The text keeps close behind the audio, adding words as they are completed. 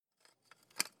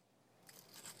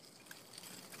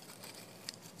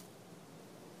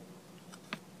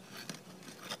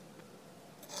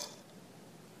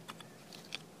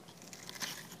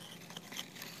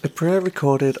Prayer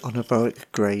recorded on a Voic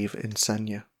grave in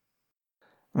Senya.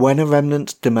 When a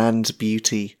remnant demands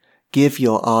beauty, give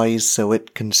your eyes so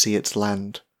it can see its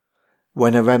land.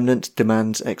 When a remnant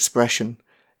demands expression,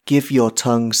 give your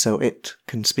tongue so it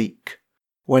can speak.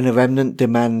 When a remnant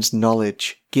demands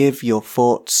knowledge, give your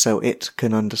thoughts so it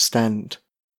can understand.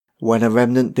 When a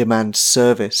remnant demands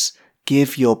service,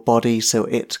 give your body so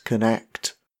it can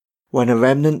act. When a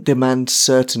remnant demands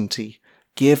certainty,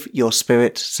 give your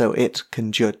spirit so it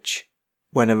can judge.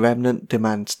 When a remnant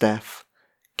demands death,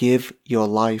 give your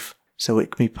life so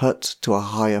it can be put to a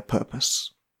higher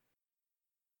purpose.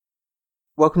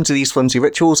 Welcome to These Flimsy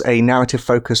Rituals, a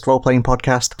narrative-focused role-playing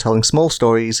podcast telling small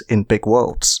stories in big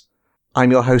worlds.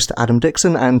 I'm your host, Adam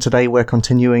Dixon, and today we're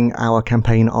continuing our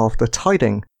campaign of The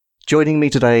Tiding. Joining me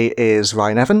today is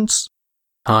Ryan Evans.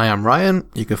 Hi, I'm Ryan.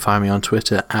 You can find me on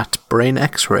Twitter at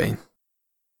BrainXray.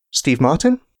 Steve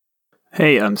Martin.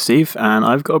 Hey, I'm Steve, and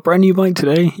I've got a brand new mic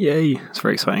today. Yay, it's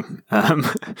very exciting. Twitter,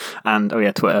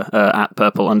 at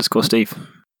purple_Steve.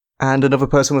 And another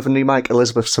person with a new mic,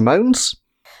 Elizabeth Simones.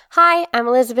 Hi, I'm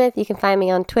Elizabeth. You can find me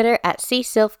on Twitter at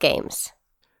CSylphGames.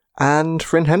 And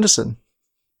Thrin Henderson.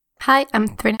 Hi, I'm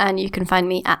Thrin, and you can find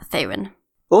me at Theron.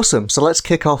 Awesome, so let's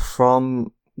kick off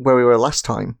from where we were last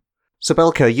time. So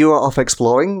Belka, you were off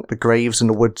exploring the graves in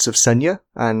the woods of Senya,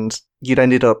 and you'd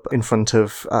ended up in front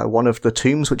of one of the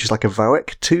tombs, which is like a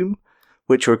Voic tomb,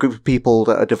 which are a group of people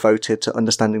that are devoted to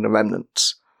understanding the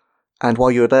remnants. And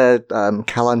while you were there,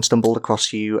 Callan stumbled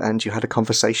across you, and you had a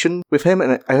conversation with him,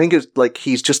 and I think it's like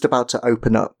he's just about to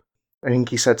open up. I think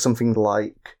he said something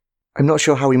like, I'm not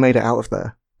sure how we made it out of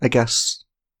there. I guess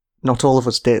not all of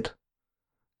us did.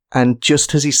 And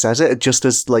just as he says it, just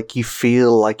as like you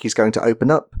feel like he's going to open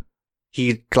up,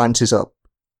 he glances up,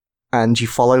 and you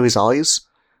follow his eyes,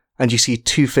 and you see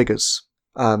two figures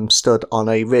stood on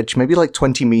a ridge, maybe like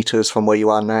 20 meters from where you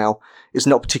are now. It's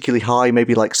not particularly high,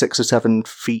 maybe like 6 or 7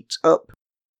 feet up,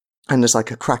 and there's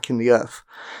like a crack in the earth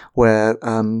where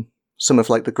some of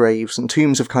like the graves and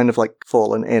tombs have kind of like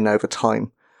fallen in over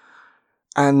time.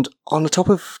 And on the top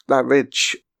of that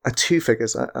ridge are two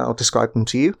figures. I'll describe them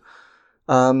to you.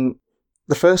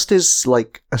 The first is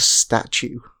like a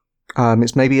statue.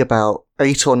 It's maybe about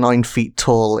 8 or 9 feet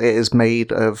tall. It is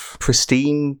made of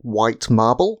pristine white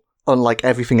marble, unlike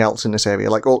everything else in this area.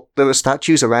 Like, there are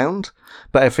statues around,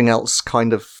 but everything else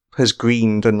kind of has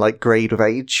greened and like greyed with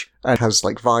age and has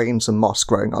like vines and moss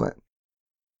growing on it.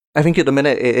 I think at the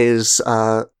minute it is,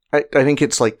 I think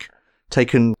it's like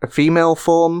taken a female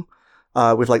form,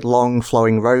 with like long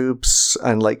flowing robes,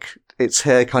 and like its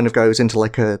hair kind of goes into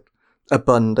like a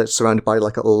bun that's surrounded by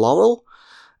like a laurel.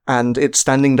 And it's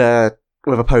standing there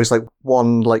with a pose like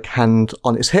one like hand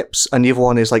on its hips, and the other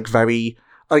one is like very,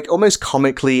 like almost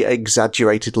comically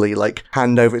exaggeratedly like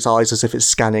hand over its eyes as if it's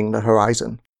scanning the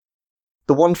horizon.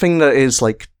 The one thing that is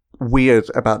like weird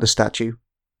about the statue,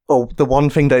 or the one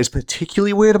thing that is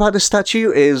particularly weird about this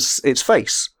statue, is its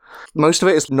face. Most of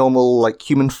it is normal like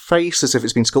human face as if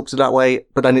it's been sculpted that way,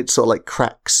 but then it sort of like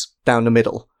cracks down the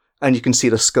middle, and you can see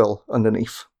the skull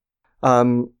underneath.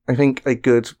 I think a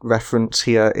good reference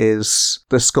here is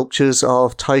the sculptures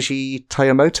of Taiji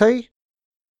Tayamote.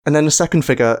 And then the second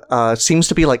figure seems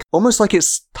to be like almost like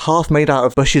it's half made out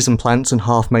of bushes and plants and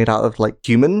half made out of like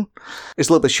human. It's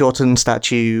a little bit shorter than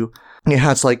statue. It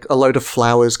has like a load of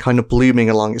flowers kind of blooming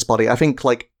along its body. I think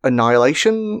like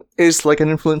Annihilation is like an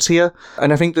influence here.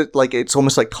 And I think that like it's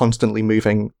almost like constantly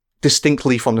moving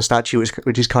distinctly from the statue,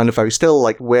 which is kind of very still,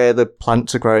 like where the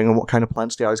plants are growing and what kind of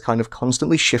plants they are is kind of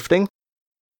constantly shifting.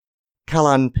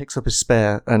 Callan picks up his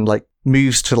spear and like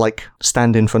moves to like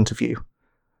stand in front of you.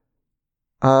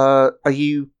 Are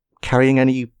you carrying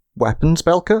any weapons,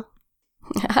 Belka?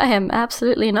 I am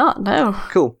absolutely not, no.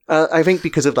 Cool. I think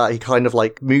because of that, he kind of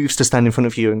like moves to stand in front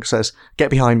of you and says, "Get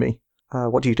behind me."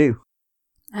 What do you do?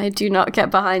 I do not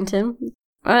get behind him.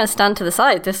 I'm going to stand to the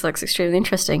side. This looks extremely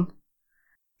interesting.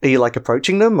 Are you like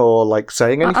approaching them or like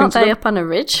saying anything Aren't to they them? up on a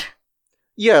ridge?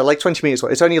 Yeah, like 20 meters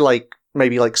away. It's only like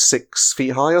maybe like 6 feet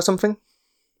high or something.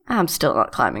 I'm still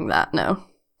not climbing that, no.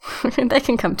 They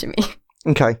can come to me.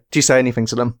 Okay. Do you say anything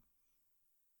to them?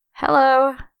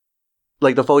 Hello?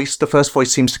 Like the first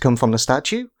voice seems to come from the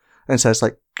statue and says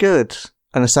like, "Good."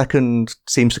 And the second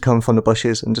seems to come from the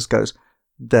bushes and just goes,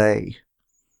 "They."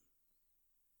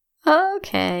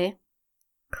 Okay.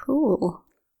 Cool.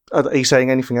 Are you saying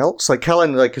anything else? Like,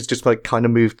 Callan, like, has just, like, kind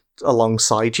of moved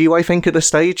alongside you, I think, at this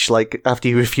stage, like, after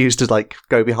you refused to, like,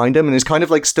 go behind him, and is kind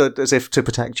of, like, stood as if to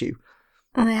protect you.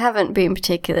 They haven't been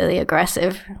particularly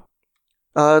aggressive.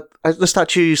 The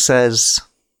statue says,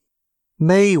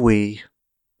 "May we?"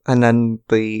 And then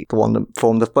the one that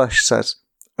formed the bush says,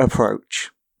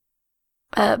 "Approach."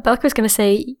 Belka's going to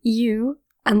say you,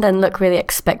 and then look really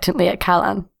expectantly at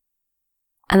Callan.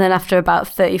 And then after about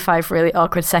 35 really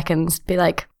awkward seconds, be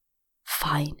like,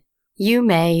 fine, you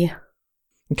may.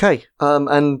 Okay,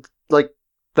 and, like,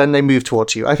 then they move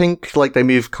towards you. I think, like, they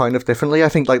move kind of differently. I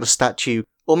think, like, the statue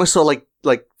almost sort of,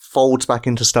 like folds back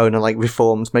into stone and, like,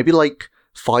 reforms maybe, like,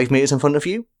 5 meters in front of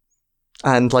you.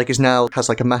 And, like, has,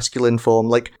 like, a masculine form,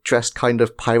 like, dressed kind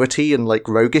of piratey and, like,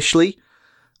 roguishly.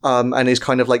 And is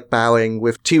kind of, like, bowing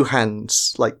with 2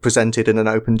 hands, like, presented in an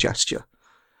open gesture.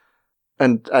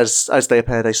 And as they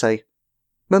appear, they say,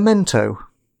 "Memento."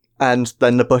 And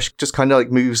then the bush just kind of,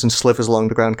 like, moves and slithers along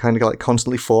the ground, kind of, like,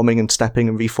 constantly forming and stepping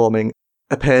and reforming,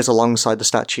 appears alongside the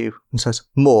statue and says,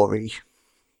 "Mori."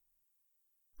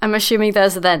 I'm assuming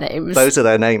those are their names. Those are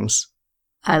their names.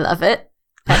 I love it.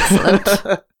 Excellent.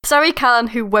 Sorry, Callan,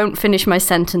 who won't finish my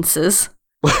sentences.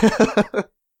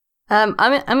 I'm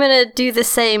gonna do the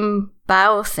same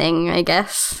bow thing, I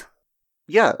guess.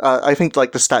 Yeah, I think,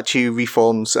 like, the statue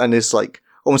reforms and is, like,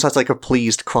 almost has, like, a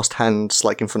pleased crossed hands,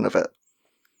 like, in front of it.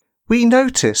 "We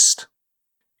noticed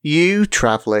you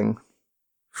travelling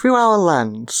through our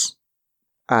lands,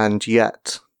 and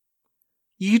yet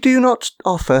you do not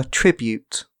offer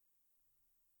tribute.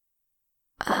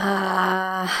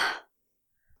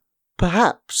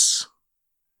 Perhaps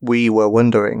we were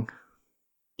wondering,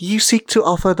 do you seek to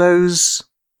offer those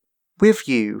with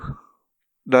you,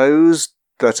 those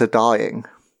that are dying?"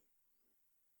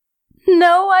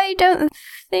 No, I don't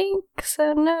think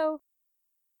so, no.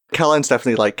 Callan's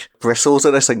definitely, like, bristles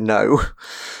at this, like, no.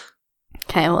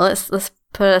 Okay, well, let's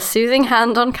put a soothing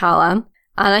hand on Callan,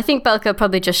 and I think Belka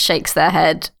probably just shakes their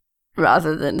head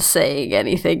rather than saying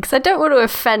anything, because I don't want to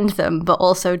offend them, but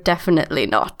also definitely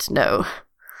not, no.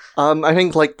 I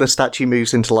think, like, the statue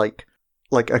moves into, like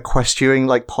a questioning,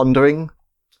 like, pondering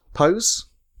pose.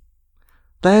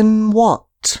 "Then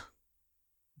what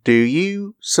do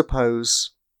you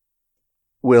suppose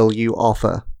will you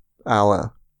offer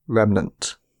our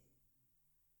remnant?"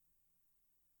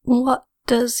 What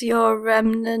does your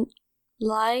remnant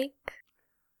like?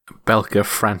 Belka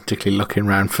frantically looking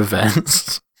round for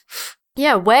Vence.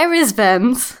 Yeah, where is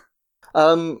Vence?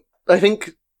 I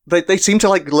think they seem to,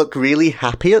 like, look really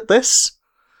happy at this.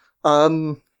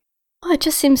 Well, it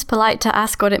just seems polite to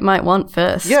ask what it might want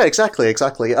first. Yeah, exactly.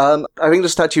 I think the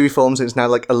statue reforms and it's now,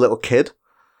 like, a little kid,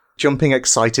 jumping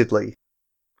excitedly.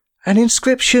 "An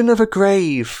inscription of a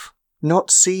grave,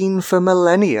 not seen for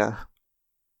millennia."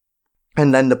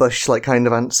 And then the bush, like, kind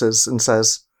of answers and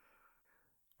says,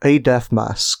 "A death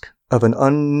mask of an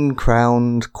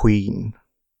uncrowned queen."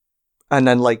 And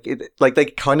then, like, they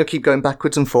kind of keep going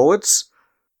backwards and forwards.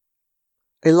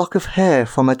 "A lock of hair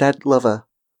from a dead lover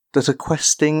that a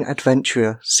questing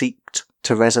adventurer seeked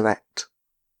to resurrect.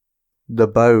 The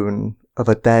bone of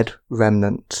a dead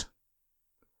remnant."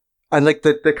 And, like,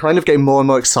 they're kind of getting more and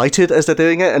more excited as they're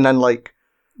doing it, and then, like...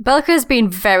 Belka has been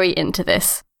very into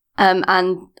this, and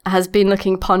has been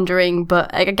looking pondering,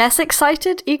 but I guess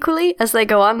excited equally as they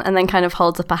go on, and then kind of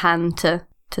holds up a hand to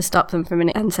stop them for a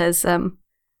minute and says,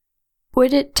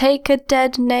 "Would it take a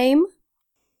dead name?"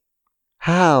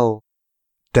 "How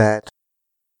dead?"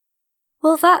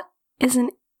 Well, that is an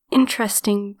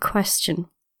interesting question.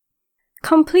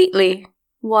 Completely,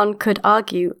 one could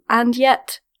argue, and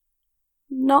yet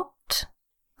not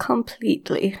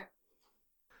completely.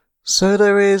 "So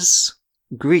there is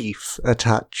grief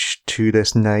attached to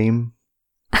this name?"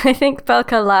 I think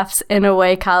Belka laughs in a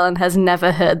way Callan has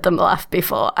never heard them laugh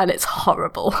before, and it's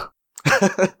horrible.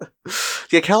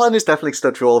 Yeah, Callan is definitely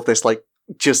stood through all of this, like,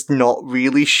 just not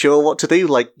really sure what to do.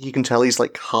 Like, you can tell he's,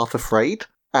 like, half afraid,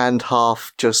 and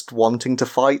half just wanting to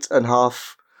fight, and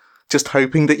half just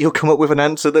hoping that you'll come up with an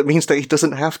answer that means that he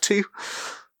doesn't have to.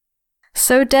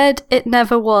 "So dead it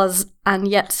never was, and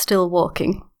yet still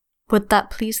walking. Would that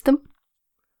please them?"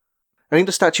 I think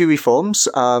the statue reforms.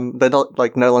 They're not,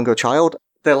 like, no longer a child.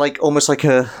 They're, like, almost like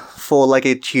a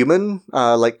 4-legged human,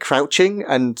 like, crouching,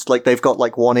 and, like, they've got,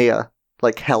 like, one ear,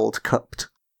 like, held, cupped.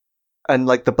 And,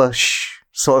 like, the bush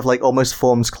sort of, like, almost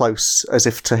forms close, as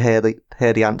if to hear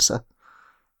the answer.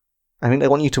 I think they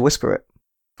want you to whisper it.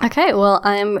 Okay, well,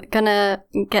 I'm gonna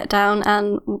get down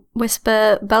and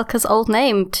whisper Belka's old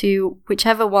name to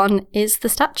whichever one is the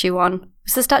statue one.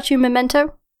 Is the statue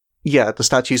Memento? Yeah, the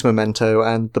statue's Memento,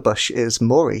 and the bush is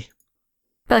Mori.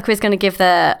 Belka is gonna give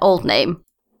their old name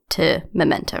to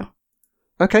Memento.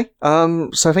 Okay,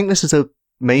 so I think this is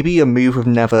maybe a move we've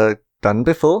never done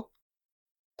before.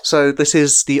 So this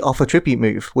is the offer tribute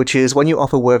move, which is when you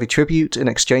offer worthy tribute in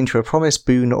exchange for a promise,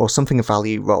 boon, or something of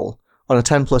value, roll. On a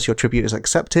 10+, your tribute is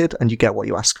accepted, and you get what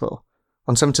you ask for.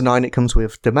 On 7 to 9, it comes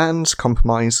with demands,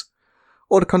 compromise,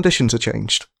 or the conditions are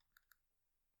changed.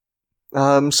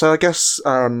 So I guess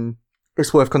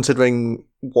it's worth considering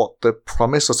what the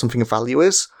promise or something of value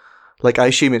is. Like, I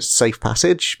assume it's safe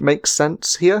passage makes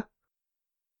sense here.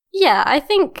 Yeah, I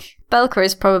think Belka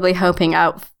is probably hoping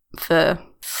out for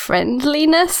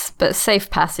friendliness, but safe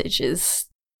passage is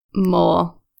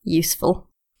more useful.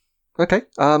 Okay.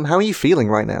 How are you feeling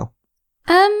right now?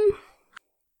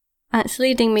 It's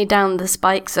leading me down the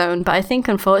spike zone, but I think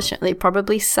unfortunately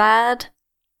probably sad.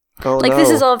 Oh, Like, no. this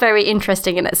is all very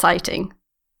interesting and exciting,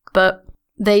 but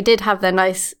they did have their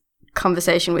nice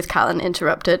conversation with Callan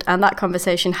interrupted, and that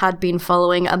conversation had been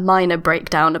following a minor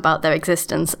breakdown about their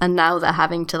existence, and now they're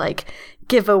having to, like,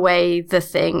 give away the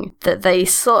thing that they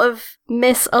sort of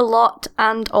miss a lot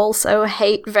and also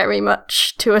hate very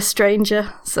much to a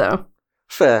stranger, so...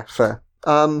 Fair.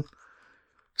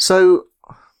 So,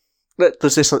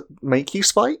 does this make you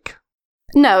spike?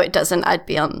 No, it doesn't. I'd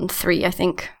be on 3, I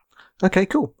think. Okay,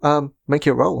 cool. Make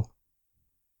your roll.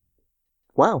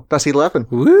 Wow, that's 11.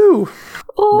 Woo!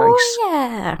 Oh,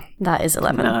 yeah. That is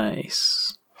 11.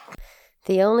 Nice.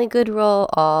 The only good roll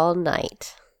all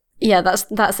night. Yeah,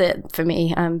 that's it for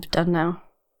me. I'm done now.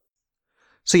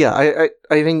 So yeah,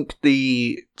 I think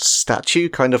the statue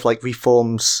kind of like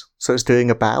reforms, so it's doing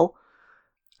a bow.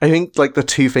 I think like the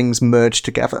two things merge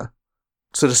together.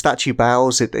 So the statue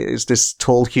bows, it is this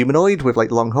tall humanoid with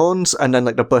like long horns, and then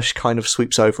like the bush kind of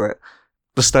sweeps over it.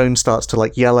 The stone starts to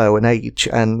like yellow and age,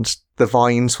 and the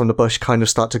vines from the bush kind of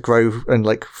start to grow and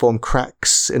like form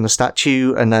cracks in the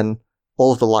statue, and then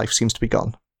all of the life seems to be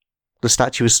gone. The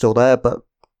statue is still there, but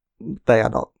they are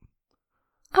not.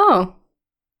 Oh.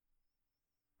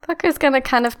 Fucker's gonna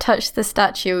kind of touch the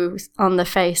statue on the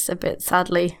face a bit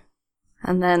sadly,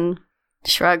 and then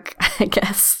shrug, I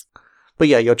guess. But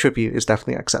yeah, your tribute is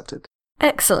definitely accepted.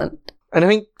 Excellent. And I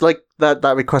think, like, that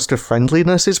request of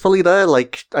friendliness is probably there.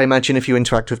 Like, I imagine if you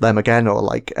interact with them again, or,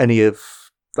 like, any of,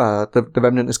 the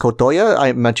Remnant is called Doya, I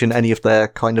imagine any of their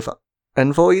kind of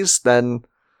envoys, then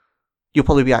you'll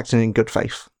probably be acting in good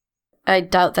faith. I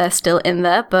doubt they're still in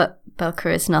there, but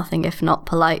Belka is nothing if not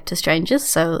polite to strangers,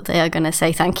 so they are going to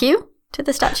say thank you to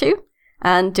the statue,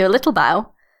 and do a little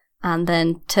bow, and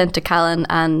then turn to Callan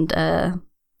and,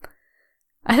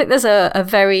 I think there's a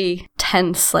very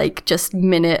tense, like, just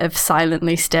minute of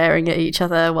silently staring at each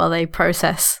other while they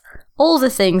process all the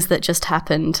things that just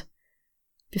happened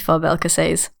before Belka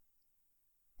says,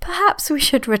 "Perhaps we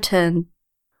should return."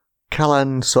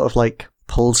 Callan sort of, like,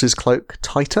 pulls his cloak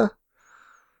tighter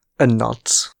and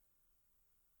nods.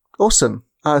 Awesome.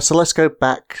 So let's go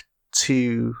back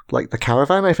to, like, the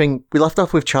caravan. I think we left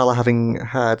off with Charla having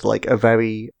had, like, a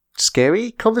very scary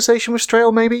conversation with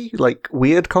Strail, maybe? Like,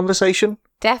 weird conversation?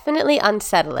 Definitely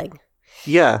unsettling.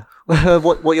 Yeah.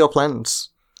 What are your plans?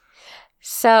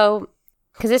 So,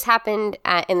 because this happened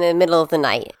in the middle of the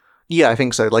night. Yeah, I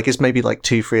think so. Like, it's maybe like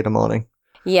 2, 3 in the morning.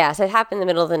 Yeah, so it happened in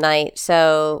the middle of the night.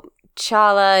 So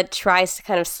Charla tries to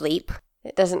kind of sleep.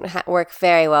 It doesn't work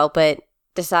very well, but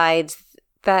decides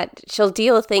that she'll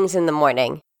deal with things in the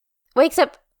morning. Wakes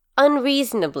up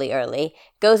unreasonably early,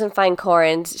 goes and finds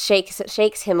Corin,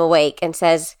 shakes him awake, and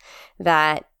says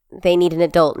that they need an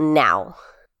adult now,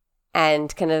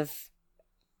 and kind of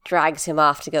drags him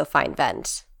off to go find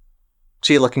Vens.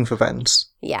 So you're looking for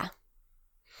Vens? Yeah.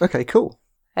 Okay, cool.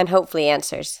 And hopefully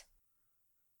answers.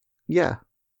 Yeah.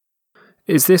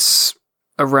 Is this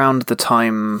around the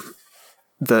time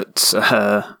that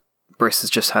Briss has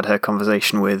just had her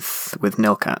conversation with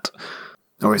Nilcat?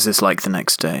 Or is this like the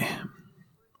next day?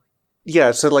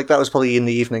 Yeah, so like that was probably in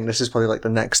the evening. This is probably like the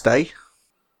next day.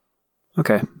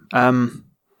 Okay. I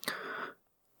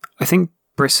think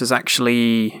Briss has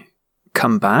actually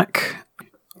come back.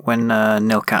 When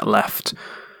Nilcat left,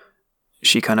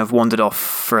 she kind of wandered off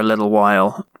for a little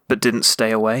while, but didn't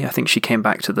stay away. I think she came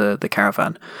back to the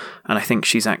caravan, and I think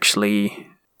she's actually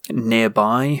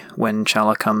nearby when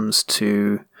Charla comes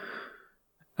to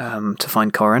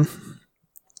find Corin.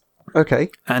 Okay.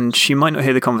 And she might not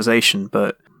hear the conversation,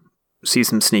 but sees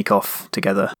them sneak off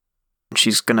together.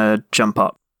 She's gonna jump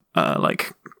up,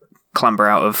 like clamber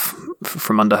out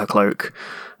from under her cloak,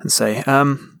 and say,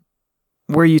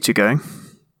 "Where are you two going?"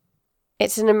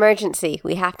 It's an emergency.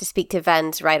 We have to speak to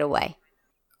Vens right away.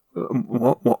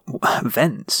 What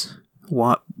Vens?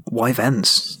 Why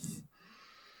Vens?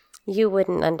 You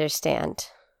wouldn't understand.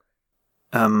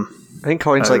 I think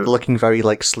Corin's like looking very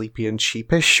like sleepy and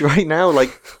sheepish right now,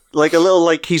 like a little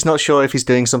like he's not sure if he's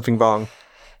doing something wrong,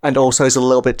 and also is a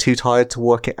little bit too tired to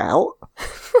work it out.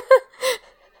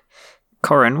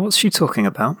 Corin, what's she talking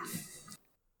about?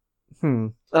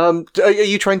 Are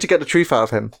you trying to get the truth out of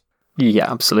him?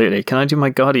 Yeah, absolutely. Can I do my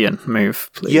guardian move,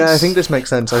 please? Yeah, I think this makes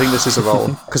sense. I think this is a roll.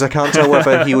 Because I can't tell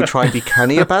whether he would try and be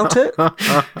canny about it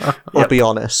or be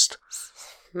honest.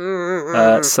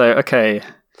 So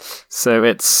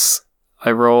it's...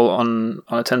 I roll on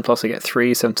a 10 plus, I get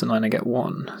 3, 7 to 9, I get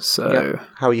 1. So Yeah.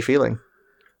 How are you feeling?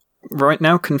 right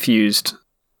now, confused,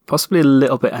 possibly a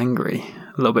little bit angry,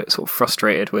 a little bit sort of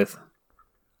frustrated with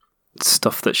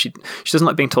stuff that she doesn't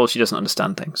like being told she doesn't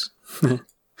understand things.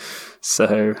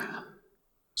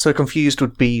 So confused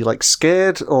would be like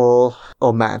scared or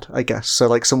mad, I guess. So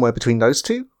like somewhere between those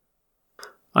two?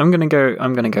 I'm gonna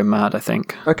go mad, I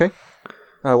think. Okay.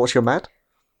 What's your mad?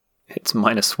 It's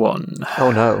 -1.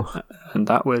 Oh no. And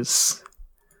that was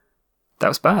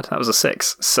bad. That was a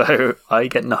 6. So I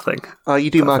get nothing. You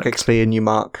do mark XP and you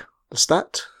mark the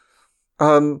stat.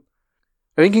 I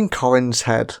think in Corin's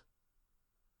head,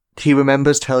 he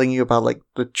remembers telling you about like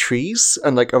the trees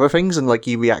and like other things and like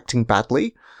you reacting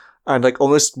badly and like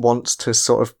almost wants to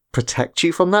sort of protect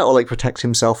you from that or like protect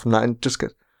himself from that and just go,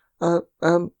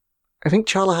 I think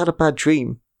Charla had a bad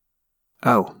dream.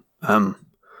 Oh,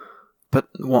 but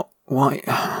what? Why?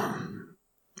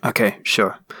 Okay,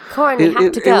 sure. Corin, we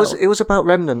have to go. It was about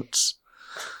remnants.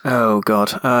 Oh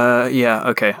God. Yeah.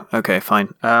 Okay.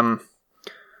 Fine.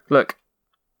 Look,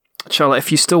 Charlotte,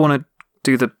 if you still want to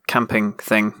do the camping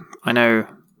thing, I know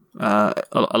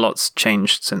a lot's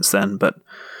changed since then, but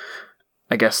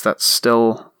I guess that's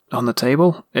still on the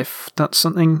table. If that's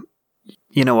something,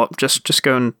 you know what? Just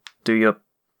go and do your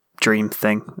dream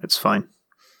thing. It's fine.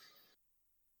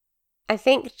 I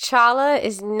think Charla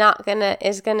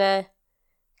is gonna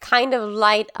kind of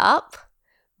light up,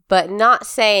 but not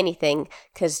say anything,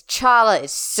 because Charla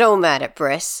is so mad at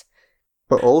Briss.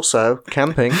 But also,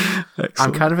 camping.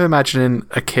 I'm kind of imagining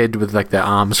a kid with like their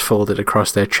arms folded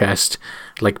across their chest,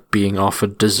 like being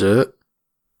offered dessert.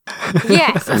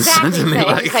 Yes, exactly. Suddenly,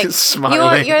 like,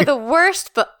 smiling. You're the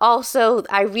worst, but also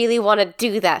I really want to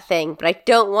do that thing, but I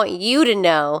don't want you to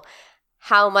know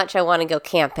how much I want to go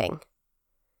camping.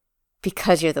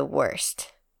 Because you're the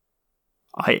worst.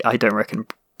 I don't reckon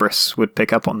Briss would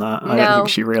pick up on that. I don't think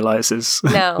she realises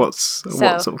what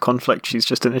sort of conflict she's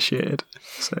just initiated.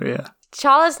 So yeah.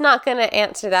 Chala's not going to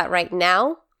answer that right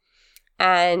now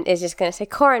and is just going to say,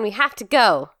 Corin, we have to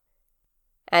go.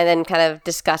 And then kind of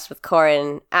discuss with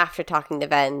Corin after talking to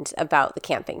Vend about the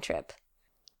camping trip.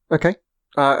 Okay.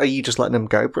 Are you just letting him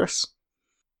go, Briss?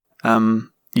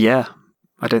 Yeah.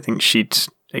 I don't think she'd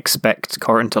expect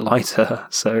Corin to lie to her.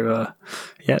 So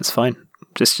yeah, it's fine.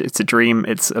 It's a dream.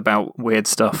 It's about weird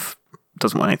stuff.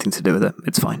 Doesn't want anything to do with it.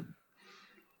 It's fine.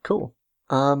 Cool.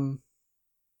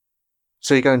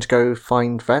 So you're going to go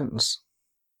find Vens?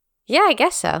 Yeah, I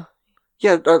guess so.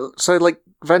 Yeah, so like,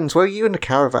 Vens, were you in a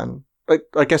caravan?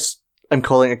 I guess I'm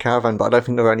calling it a caravan, but I don't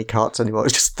think there are any carts anymore.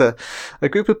 It's just a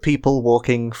group of people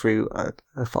walking through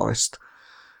a forest.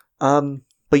 But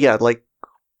yeah, like,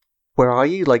 where are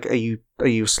you? Like, are you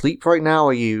asleep right now?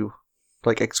 Are you,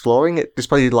 like, exploring? It's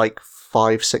probably like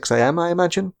 5, 6 a.m., I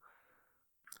imagine?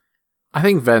 I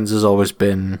think Vens has always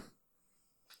been,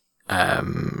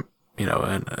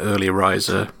 an early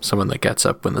riser, someone that gets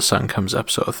up when the sun comes up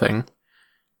sort of thing.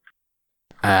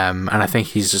 And I think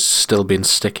he's just still been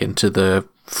sticking to the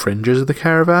fringes of the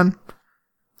caravan,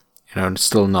 and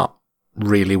still not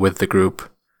really with the group,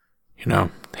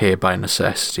 here by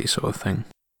necessity sort of thing.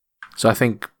 So I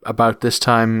think about this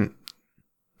time,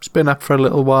 it's been up for a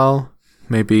little while,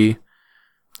 maybe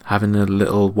having a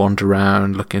little wander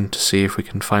around, looking to see if we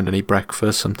can find any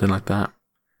breakfast, something like that.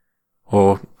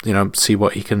 Or, see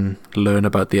what he can learn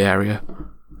about the area.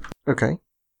 Okay.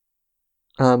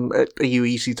 Are you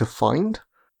easy to find?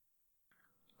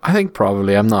 I think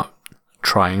probably. I'm not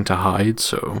trying to hide,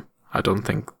 so I don't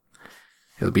think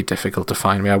it'll be difficult to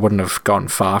find me. I wouldn't have gone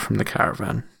far from the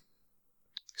caravan.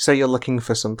 So you're looking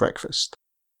for some breakfast?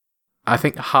 I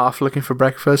think half looking for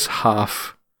breakfast,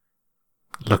 half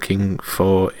looking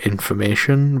for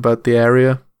information about the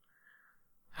area.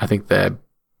 I think they're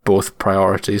both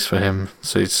priorities for him,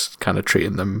 so he's kind of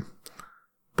treating them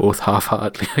both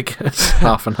half-heartedly, I guess.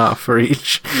 Half and half for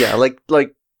each. Yeah, like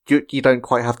you don't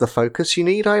quite have the focus you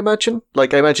need, I imagine.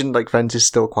 Like, I imagine, like, Vent is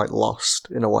still quite lost,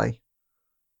 in a way.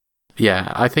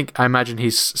 Yeah, I imagine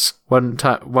he's, one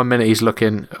minute he's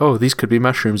looking, oh, these could be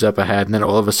mushrooms up ahead, and then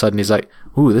all of a sudden he's like,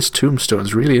 ooh, this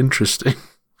tombstone's really interesting.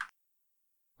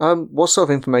 What sort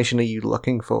of information are you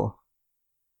looking for?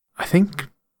 I think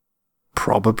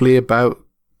probably about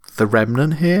the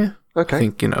remnant here. Okay. I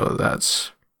think,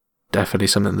 that's definitely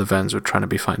something the Vens were trying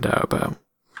to find out about.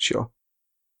 Sure.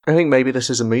 I think maybe this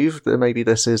is a move, maybe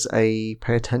this is a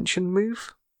pay attention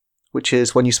move, which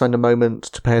is when you spend a moment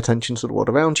to pay attention to the world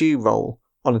around you, roll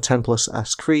On a 10 plus,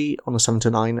 ask 3. On a 7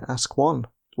 to 9, ask 1.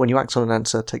 When you act on an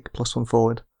answer, take +1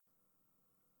 forward.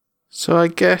 So I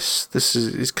guess this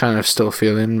is kind of still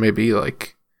feeling maybe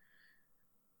like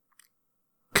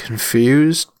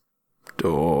confused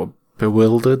or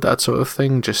bewildered, that sort of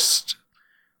thing. Just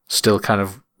still kind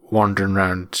of wandering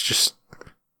around, just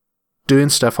doing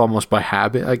stuff almost by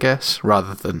habit, I guess,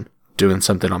 rather than doing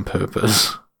something on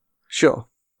purpose. Sure.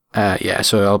 Yeah,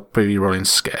 so I'll be rolling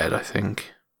scared, I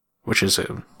think, which is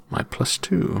my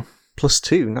 +2.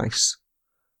 +2, nice.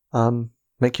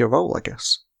 Make your roll, I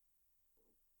guess.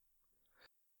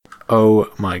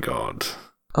 Oh my god.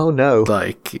 Oh no.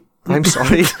 Like... I'm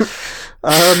sorry.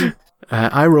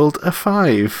 I rolled a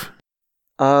 5.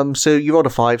 So you rolled a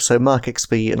 5, so mark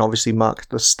XP and obviously mark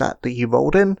the stat that you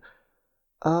rolled in.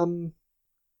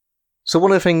 So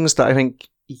one of the things that I think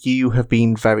you have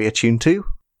been very attuned to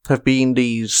have been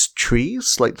these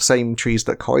trees, like the same trees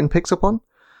that Corin picks up on.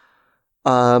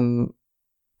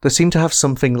 They seem to have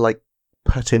something like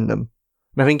put in them.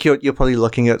 And I think you're probably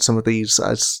looking at some of these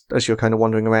as you're kind of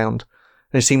wandering around.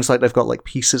 And it seems like they've got like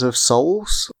pieces of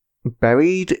souls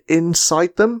buried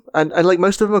inside them. And like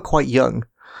most of them are quite young.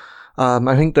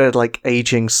 I think they're like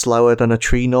aging slower than a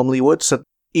tree normally would. So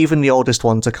even the oldest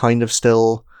ones are kind of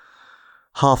still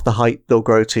half the height they'll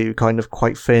grow to, kind of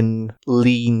quite thin,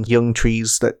 lean, young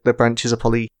trees that the branches are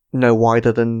probably no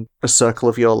wider than a circle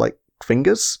of your like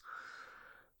fingers.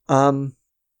 And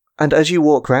as you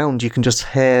walk around, you can just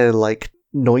hear like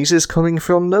noises coming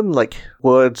from them, like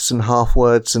words and half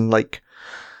words and like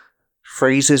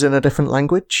phrases in a different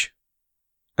language.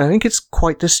 I think it's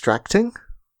quite distracting.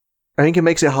 I think it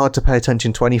makes it hard to pay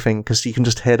attention to anything because you can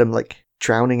just hear them like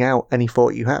drowning out any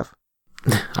thought you have.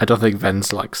 I don't think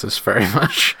Vens likes this very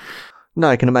much. No,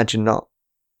 I can imagine not.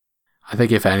 I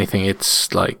think if anything,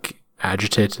 it's like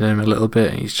agitating him a little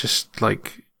bit. He's just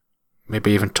like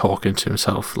maybe even talking to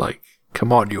himself like,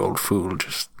 come on, you old fool,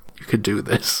 just you could do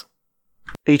this.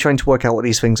 Are you trying to work out what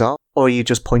these things are, or are you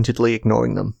just pointedly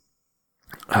ignoring them?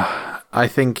 I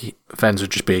think Vens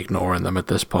would just be ignoring them at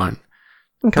this point.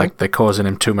 Okay. Like they're causing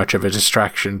him too much of a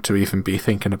distraction to even be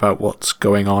thinking about what's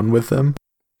going on with them.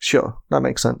 Sure, that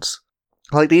makes sense.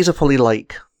 Like, these are probably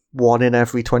like 1 in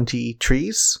every 20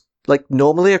 trees. Like,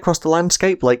 normally across the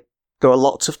landscape, like, there are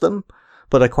lots of them,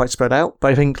 but they're quite spread out.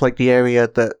 But I think, like, the area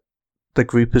that the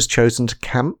group has chosen to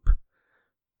camp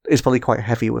is probably quite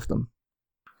heavy with them.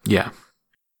 Yeah.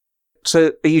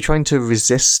 So, are you trying to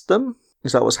resist them?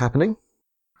 Is that what's happening?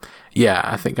 Yeah,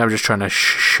 I think I'm just trying to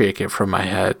shake it from my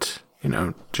head. You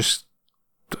know, just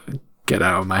get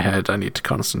out of my head. I need to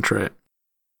concentrate.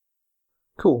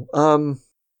 Cool.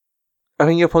 I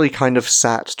think you're probably kind of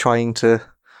sat trying to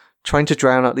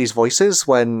drown out these voices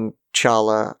when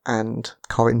Charla and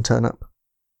Corin turn up.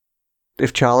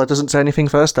 If Charla doesn't say anything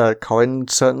first, Corin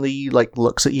certainly like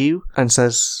looks at you and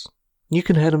says, "You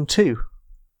can hear them too."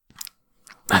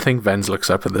 I think Vens looks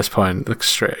up at this point, looks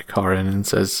straight at Corin and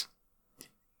says,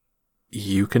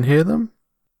 "You can hear them?"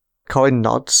 Corin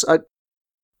nods.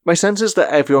 My sense is that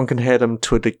everyone can hear them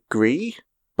to a degree,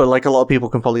 but like a lot of people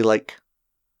can probably like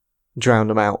drown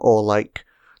them out, or like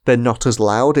they're not as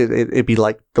loud. It'd be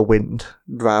like the wind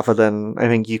rather than, I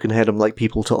think you can hear them like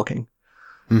people talking.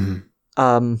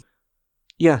 Mm-hmm.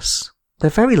 Yes, they're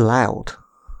very loud.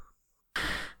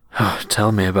 Oh,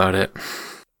 tell me about it.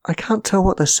 I can't tell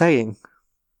what they're saying.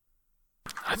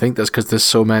 I think that's because there's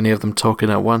so many of them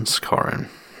talking at once, Corin.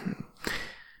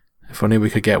 If only we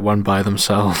could get one by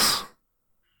themselves.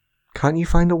 Can't you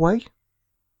find a way?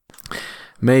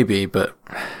 Maybe, but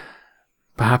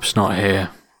perhaps not here.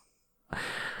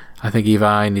 I think even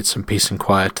I need some peace and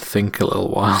quiet to think a little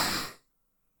while.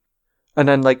 And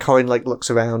then like Corin like looks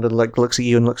around and like looks at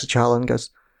you and looks at Charla and goes,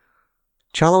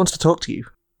 "Charla wants to talk to you."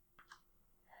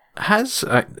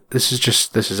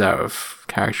 This is out of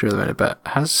character at the minute, but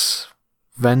has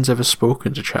Vens ever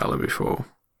spoken to Charla before?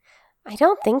 I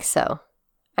don't think so.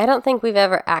 I don't think we've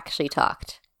ever actually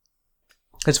talked.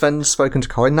 Has Vens spoken to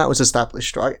Corin? That was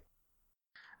established, right?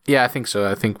 Yeah, I think so.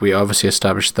 I think we obviously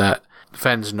established that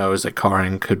Vens knows that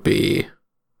Corin could be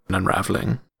an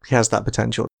unraveling. He has that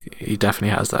potential. He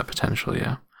definitely has that potential,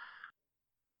 yeah.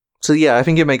 So yeah, I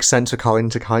think it makes sense for Corin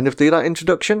to kind of do that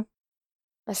introduction.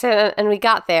 So, and we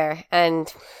got there,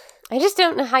 and I just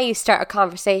don't know how you start a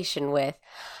conversation with,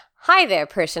 "Hi there,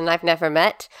 person I've never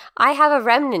met. I have a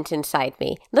remnant inside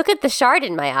me. Look at the shard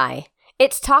in my eye.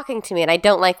 It's talking to me, and I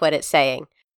don't like what it's saying."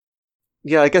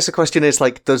 Yeah, I guess the question is,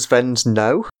 like, does Vens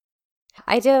know?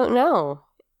 I don't know.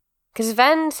 Because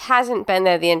Vens hasn't been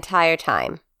there the entire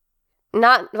time. He's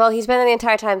been there the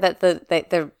entire time that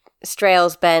the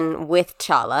Strail's been with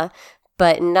Charla,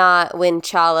 but not when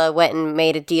Chala went and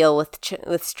made a deal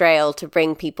with Strail to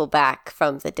bring people back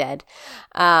from the dead,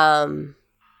 and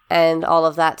all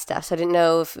of that stuff. So I didn't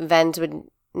know if Vens would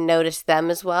notice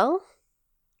them as well.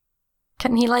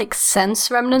 Can he, like, sense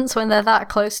remnants when they're that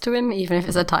close to him, even if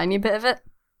it's a tiny bit of it?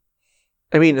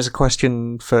 I mean, it's a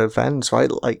question for Vens, right?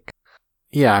 Like,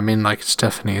 Yeah, I mean, like, it's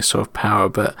definitely a sort of power,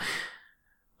 but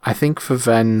I think for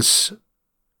Vens,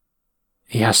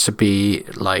 he has to be,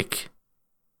 like,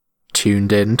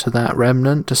 tuned in to that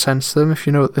remnant to sense them, if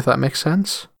that makes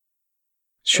sense.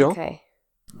 sure. Okay.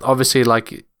 Obviously,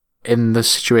 like, in the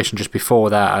situation just before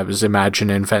that, I was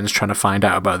imagining Vens trying to find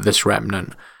out about this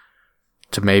remnant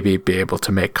to maybe be able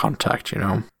to make contact,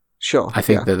 Sure. I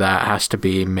think yeah. that has to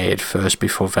be made first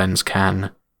before Vens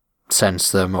can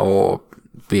sense them or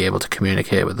be able to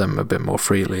communicate with them a bit more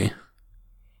freely.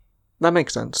 That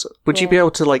makes sense. Would you Yeah. be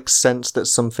able to, like, sense that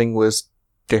something was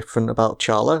different about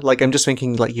Chala? Like, I'm just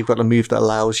thinking, like, you've got a move that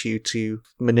allows you to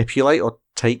manipulate or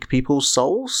take people's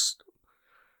souls?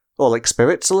 Or, like,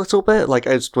 spirits a little bit? Like,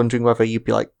 I was wondering whether you'd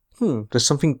be like, there's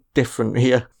something different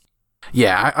here.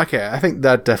 Yeah, okay, I think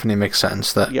that definitely makes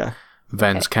sense that Yeah.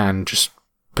 Vens can just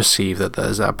perceive that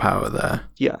there's that power there.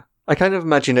 Yeah. I kind of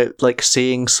imagine it like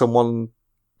seeing someone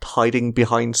hiding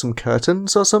behind some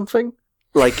curtains or something.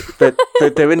 Like,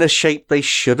 they're in a shape they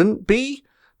shouldn't be,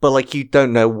 but, like, you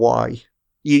don't know why.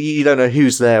 You don't know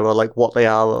who's there or, like, what they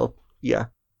are or... Yeah.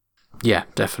 Yeah,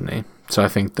 definitely. So I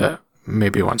think that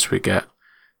maybe once we get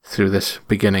through this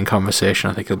beginning conversation,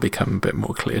 I think it'll become a bit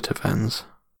more clear to Vens.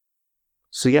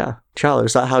 So, yeah. Chala,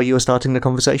 is that how you were starting the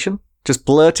conversation? Just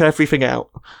blurt everything out.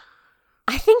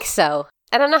 I think so.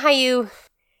 I don't know how you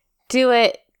do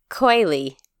it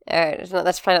coyly.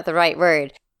 That's probably not the right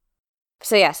word.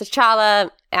 So yeah, so Chala,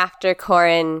 after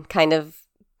Corin kind of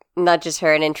nudges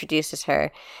her and introduces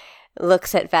her,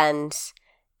 looks at Vens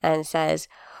and says,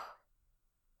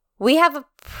 "We have a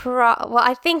well,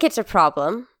 I think it's a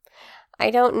problem.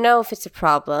 I don't know if it's a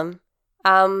problem.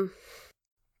 Do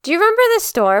you remember the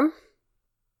storm?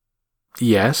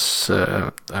 Yes,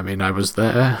 I mean, I was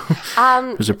there.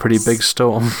 It was a pretty big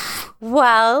storm.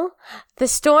 Well, the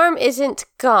storm isn't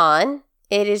gone.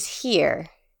 It is here.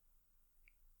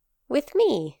 With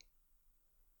me."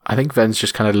 I think Vens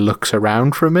just kind of looks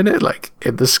around for a minute, like,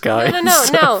 in the sky.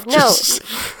 No.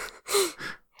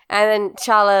 And then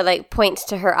Chala, like, points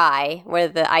to her eye where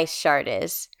the ice shard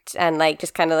is and, like,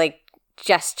 just kind of, like,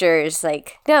 gestures,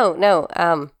 like, no.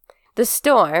 The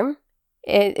storm,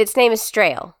 its name is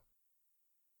Strail.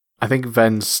 I think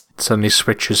Vens suddenly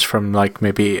switches from, like,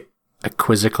 maybe a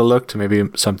quizzical look to maybe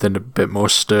something a bit more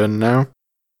stern now.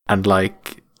 And,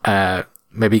 like,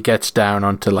 maybe gets down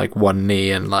onto, like, one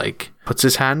knee and, like, puts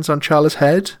his hands on Chala's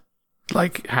head.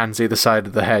 Like, hands either side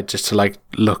of the head just to, like,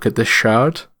 look at this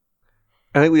shard.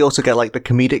 I think we also get, like, the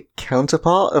comedic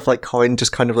counterpart of, like, Corin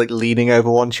just kind of, like, leaning over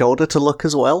one shoulder to look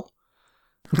as well.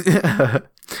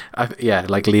 Yeah,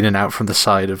 like, leaning out from the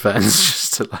side of Vens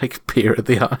just to, like, peer at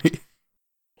the eye.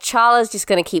 Chala's just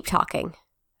going to keep talking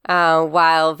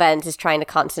while Vens is trying to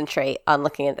concentrate on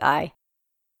looking at the eye.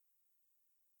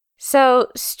 So,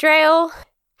 Strail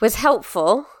was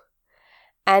helpful,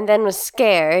 and then was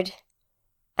scared,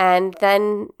 and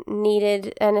then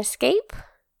needed an escape,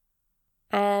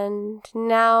 and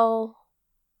now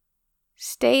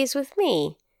stays with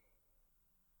me.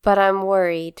 But I'm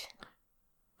worried.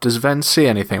 Does Vens see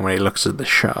anything when he looks at the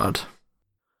shard?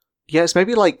 Yeah, it's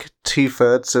maybe, like,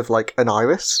 2/3 of, like, an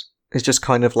iris. It's just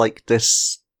kind of like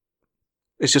this...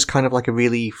 It's just kind of like a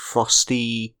really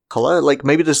frosty colour. Like,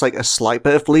 maybe there's, like, a slight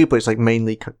bit of blue, but it's, like,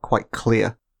 mainly quite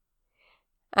clear.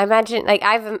 I imagine, like,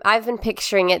 I've been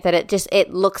picturing it that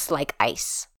it looks like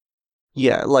ice.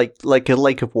 Yeah, like a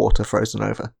lake of water frozen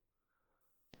over.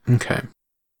 Okay.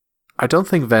 I don't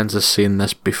think Vens has seen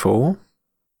this before.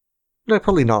 No,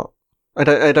 probably not.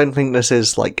 I don't think this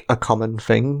is, like, a common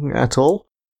thing at all.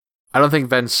 I don't think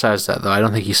Vens says that, though. I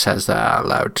don't think he says that out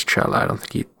loud to Chala. I don't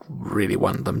think he really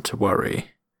want them to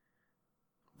worry.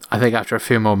 I think after a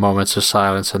few more moments of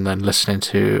silence and then listening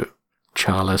to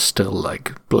Chala still,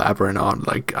 like, blabbering on,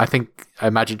 like, I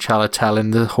imagine Chala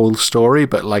telling the whole story,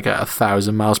 but, like, at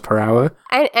 1,000 miles per hour.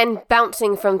 And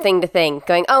bouncing from thing to thing,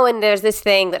 going, oh, and there's this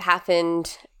thing that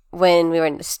happened when we were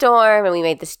in the storm and we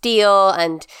made this deal,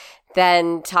 and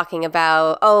then talking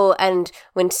about, oh, and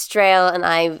when Strail and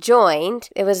I joined,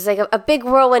 it was like a big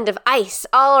whirlwind of ice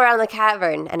all around the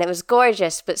cavern, and it was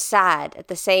gorgeous but sad at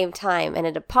the same time, and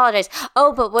it apologized.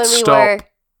 Oh, but when we were...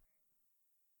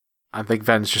 I think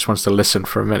Vens just wants to listen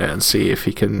for a minute and see if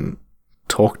he can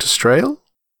talk to Strail.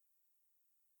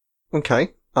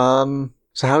 Okay. So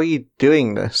how are you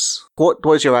doing this? What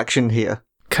was your action here?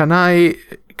 Can I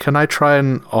Can I try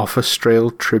and offer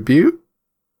Strail tribute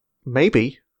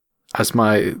Maybe. as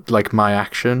my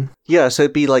action? Yeah, so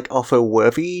it'd be like offer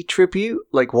worthy tribute.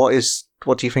 Like, what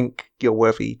do you think your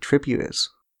worthy tribute is?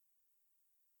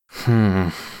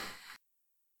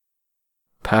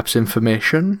 Perhaps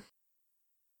information?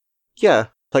 Yeah,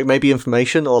 like maybe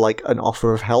information or like an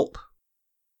offer of help.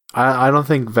 I don't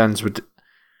think Vens would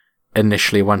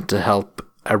initially want to help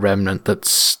a remnant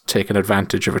that's taken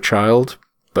advantage of a child,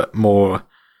 but more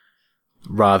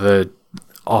rather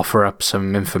offer up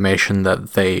some information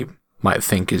that they might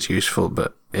think is useful,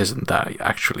 but isn't that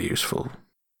actually useful.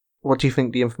 What do you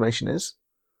think the information is?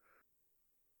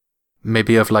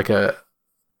 Maybe of like a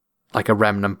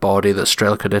remnant body that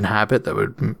Strail could inhabit that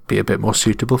would be a bit more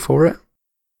suitable for it.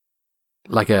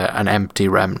 Like an empty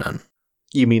remnant.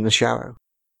 You mean the Sharrow?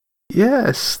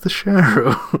 Yes, the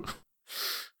Sharrow.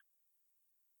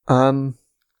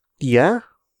 Yeah.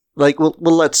 Like, well,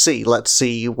 let's see. Let's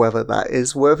see whether that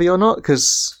is worthy or not,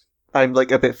 because I'm like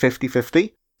a bit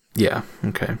 50-50. Yeah,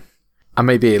 okay. I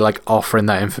may be like offering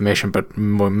that information, but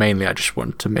more mainly I just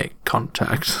want to make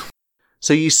contact.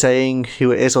 So you saying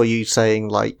who it is, or you saying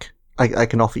like, I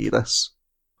can offer you this?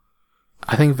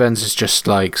 I think Vens is just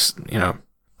like,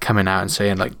 coming out and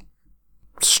saying like,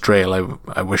 Strail,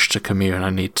 I wish to commune. I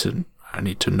need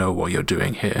to know what you're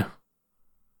doing here.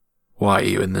 Why are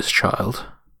you in this child?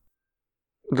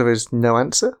 There is no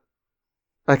answer.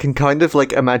 I can kind of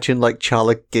like imagine like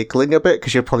Charla giggling a bit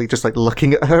because you're probably just like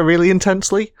looking at her really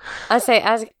intensely. I'd say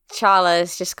as Charla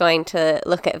is just going to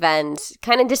look at Vens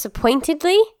kind of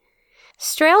disappointedly,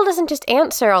 Strail doesn't just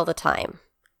answer all the time.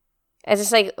 It's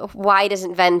just like, why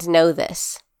doesn't Vens know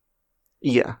this?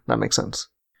 Yeah, that makes sense.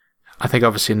 I think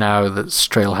obviously now that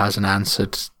Strail hasn't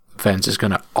answered, Vens is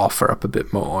going to offer up a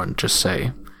bit more and just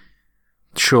say,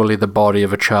 surely the body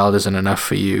of a child isn't enough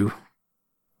for you.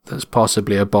 There's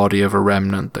possibly a body of a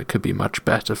remnant that could be much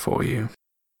better for you.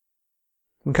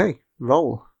 Okay,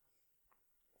 roll.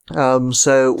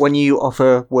 So when you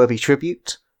offer worthy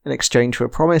tribute in exchange for a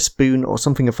promise, boon, or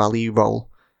something of value, roll.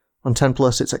 On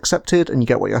 10+, it's accepted, and you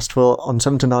get what you asked for. On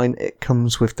 7 to 9, it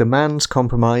comes with demands,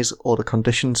 compromise, or the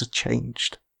conditions are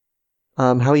changed.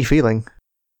 How are you feeling?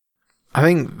 I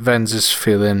think Vens is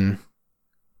feeling,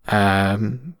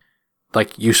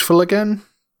 like, useful again.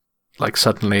 Like,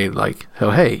 suddenly, like,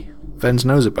 oh, hey, Vens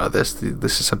knows about this.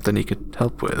 This is something he could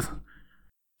help with.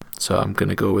 So I'm going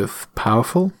to go with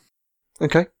powerful.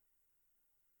 Okay.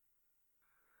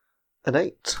 An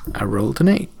 8. I rolled an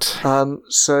 8.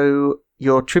 So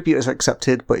your tribute is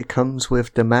accepted, but it comes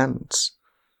with demands.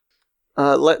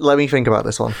 Let me think about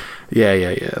this one.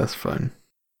 Yeah, that's fine.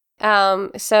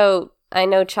 So I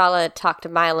know Charla talked a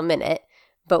mile a minute,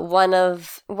 but one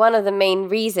of the main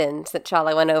reasons that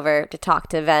Charla went over to talk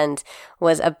to Vens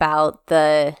was about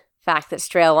the fact that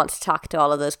Strail wants to talk to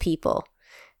all of those people.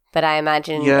 But I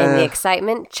imagine in the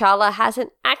excitement, Charla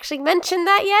hasn't actually mentioned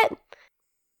that yet.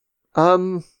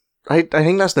 I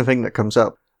think that's the thing that comes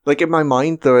up. Like, in my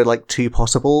mind, there are, like, 2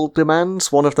 possible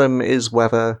demands. One of them is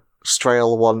whether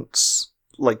Strail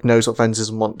knows what Vens is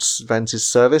and wants Vens'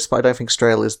 service, but I don't think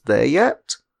Strail is there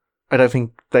yet. I don't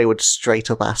think they would straight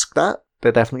up ask that.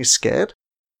 They're definitely scared.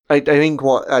 I think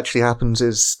what actually happens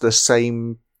is the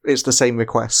same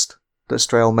request that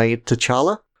Strail made to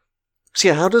Charla. So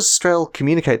yeah, how does Strail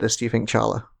communicate this, do you think,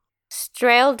 Charla?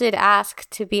 Strail did ask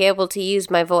to be able to use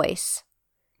my voice.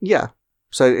 Yeah.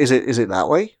 So is it that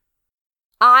way?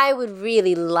 I would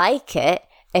really like it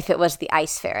if it was the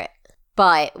ice ferret,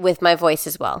 but with my voice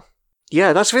as well.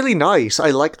 Yeah, that's really nice. I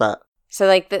like that. So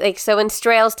so when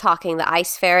Strail's talking, the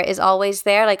ice ferret is always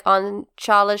there, like on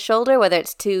Charla's shoulder, whether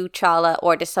it's to Charla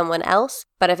or to someone else.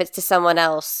 But if it's to someone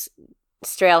else,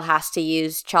 Strail has to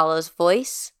use Charla's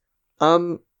voice.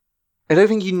 I don't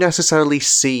think you necessarily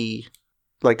see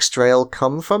like Strail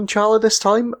come from Charla this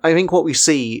time. I think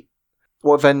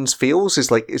what Vens feels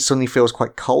is like it suddenly feels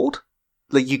quite cold.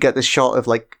 Like you get this shot of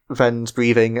like Vens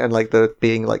breathing and like there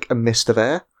being like a mist of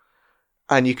air.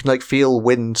 And you can like feel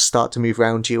wind start to move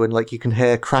around you, and like you can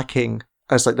hear cracking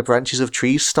as like the branches of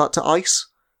trees start to ice.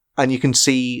 And you can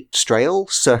see Strail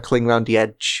circling around the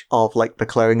edge of like the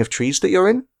clearing of trees that you're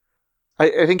in.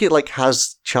 I think it like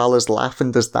has Charla's laugh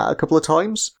and does that a couple of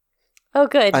times. Oh,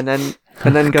 good. And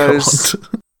then goes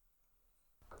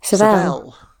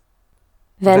Sabel,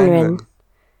 Venrin,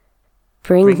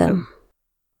 bring them.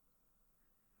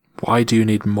 Why do you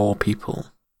need more people?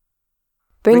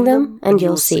 Bring them and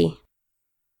you'll see.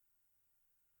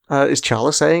 Is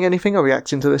Charla saying anything or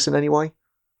reacting to this in any way?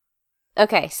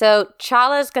 Okay, so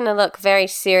Charla's going to look very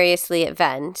seriously at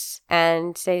Vens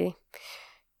and say,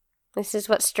 this is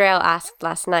what Strail asked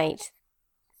last night.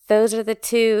 Those are the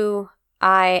 2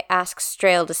 I ask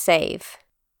Strail to save.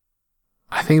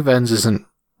 I think Vens isn't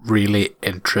really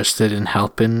interested in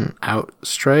helping out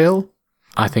Strail.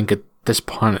 I think at this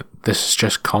point, this is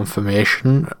just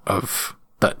confirmation of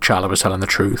that Charla was telling the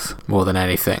truth more than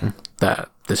anything, that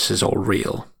this is all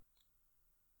real.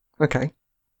 Okay.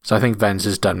 So I think Vens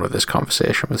is done with this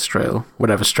conversation with Strail.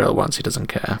 Whatever Strail wants, he doesn't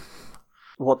care.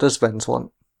 What does Vens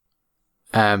want?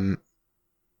 I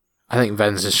think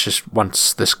Vens is just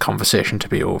wants this conversation to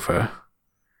be over.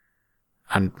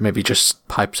 And maybe just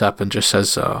pipes up and just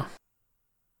says,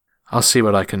 I'll see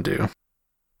what I can do.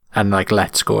 And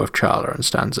lets go of Charla and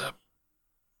stands up.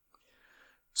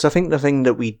 So I think the thing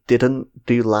that we didn't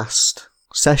do last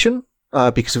session,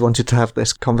 because we wanted to have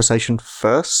this conversation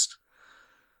first,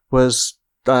 was,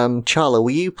 Charla, were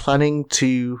you planning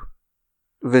to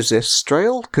resist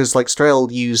Strail? Because,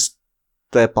 Strail used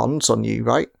their bonds on you,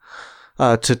 right?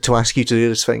 To ask you to do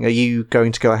this thing. Are you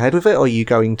going to go ahead with it, or are you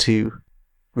going to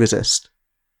resist?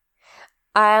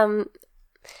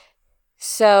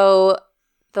 So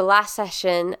the last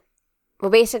session,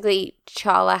 basically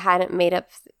Charla hadn't made up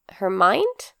her mind.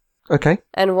 Okay.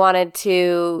 And wanted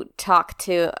to talk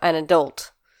to an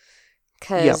adult.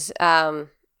 Because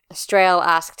Strail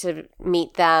asked to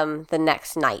meet them the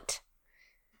next night.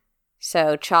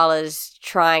 So Charla's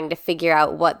trying to figure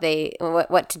out what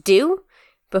to do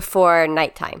before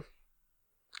nighttime.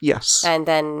 Yes. And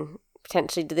then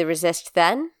potentially do they resist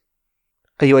then?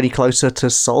 Are you any closer to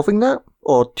solving that?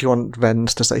 Or do you want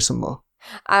Vens to say some more?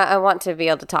 I want to be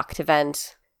able to talk to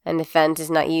Vens. And if Vens is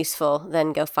not useful,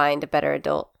 then go find a better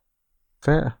adult.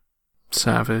 Fair.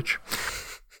 Savage.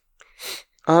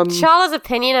 Charla's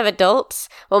opinion of adults,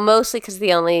 well, mostly because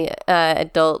the only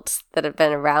adults that have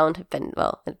been around have been,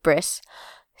 Briss.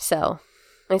 So,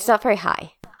 it's not very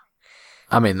high.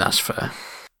 I mean, that's fair.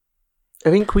 I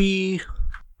think we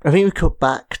cut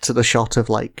back to the shot of,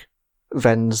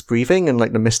 Vens breathing and,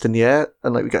 the mist in the air,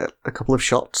 and, we get a couple of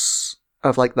shots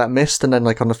of, that mist, and then,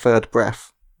 on the third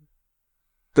breath,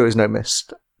 there is no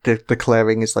mist. The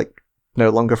clearing is, no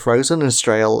longer frozen, and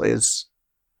Strail is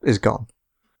gone.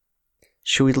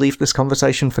 Should we leave this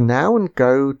conversation for now and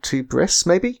go to Briss,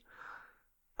 maybe?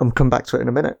 And come back to it in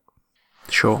a minute.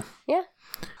 Sure. Yeah.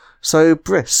 So,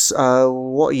 Briss,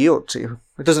 what are you up to?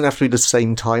 It doesn't have to be the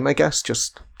same time, I guess,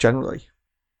 just generally.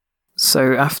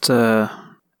 So after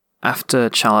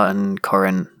Charla and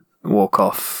Corin walk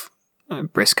off,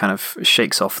 Briss kind of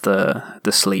shakes off the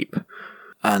sleep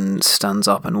and stands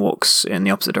up and walks in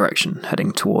the opposite direction,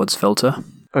 heading towards Vilter.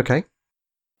 Okay.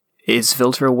 Is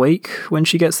Vilter awake when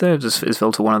she gets there? Is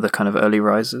Vilter one of the kind of early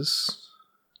risers?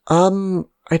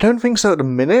 I don't think so at the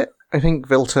minute. I think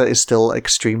Vilter is still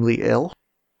extremely ill.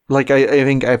 I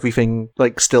think everything,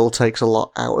 still takes a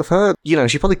lot out of her.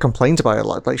 She probably complains about it a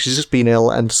lot. She's just been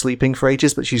ill and sleeping for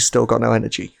ages, but she's still got no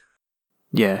energy.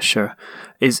 Yeah, sure.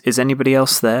 Is anybody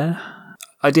else there?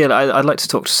 Ideally, I'd like to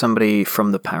talk to somebody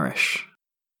from the parish.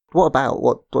 What about?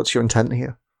 What's your intent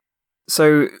here?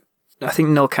 So, I think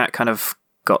Nilcat kind of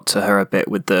got to her a bit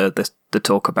with the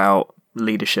talk about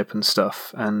leadership and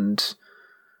stuff, and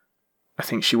I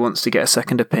think she wants to get a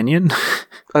second opinion.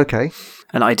 Okay.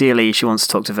 And ideally, she wants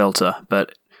to talk to Vilter,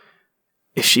 but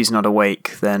if she's not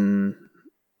awake, then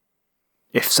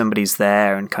if somebody's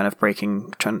there and kind of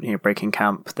breaking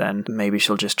camp, then maybe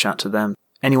she'll just chat to them.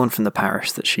 Anyone from the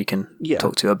parish that she can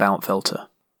talk to about Vilter.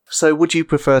 So would you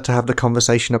prefer to have the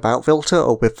conversation about Vilter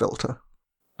or with Vilter?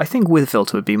 I think with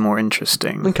Vilter would be more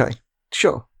interesting. Okay,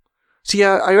 sure. So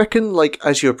yeah, I reckon,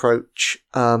 as you approach,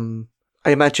 I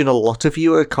imagine a lot of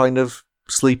you are kind of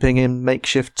sleeping in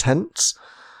makeshift tents,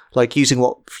 using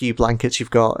what few blankets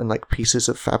you've got and, pieces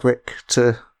of fabric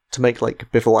to make,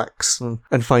 bivouacs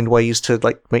and find ways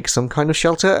to, make some kind of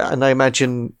shelter. And I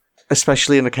imagine,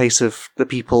 especially in the case of the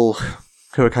people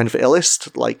who are kind of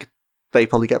illest, they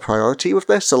probably get priority with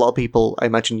this. A lot of people, I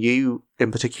imagine you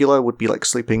in particular, would be,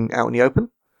 sleeping out in the open.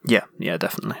 Yeah,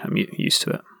 definitely. I'm used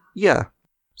to it. Yeah.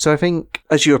 So I think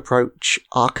as you approach,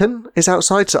 Arkan is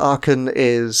outside. So Arkan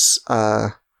is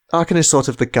sort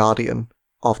of the guardian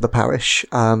of the parish.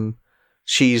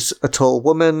 She's a tall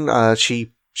woman.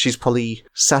 She's probably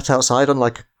sat outside on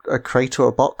a crate or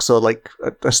a box or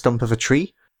a stump of a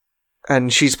tree.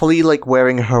 And she's probably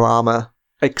wearing her armor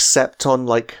except on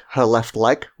her left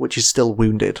leg, which is still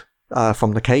wounded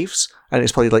from the caves, and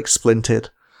it's probably splintered.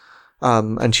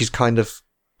 And she's kind of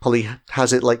probably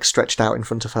has it stretched out in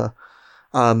front of her.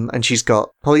 And she's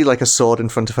got probably a sword in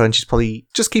front of her, and she's probably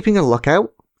just keeping a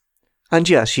lookout. And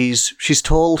yeah, she's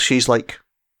tall, she's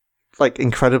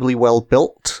incredibly well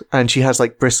built, and she has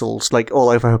bristles all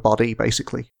over her body,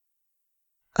 basically.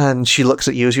 And she looks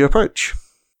at you as you approach.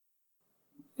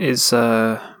 Is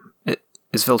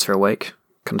Is Vilter awake?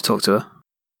 Can I talk to her?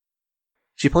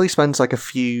 She probably spends like a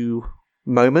few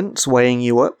moments weighing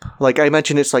you up. Like, I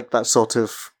imagine it's like that sort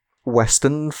of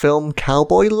Western film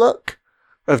cowboy look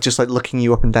of just like looking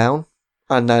you up and down,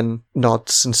 and then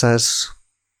nods and says,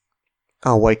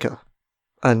 I'll wake her.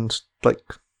 And like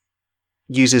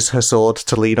uses her sword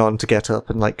to lean on to get up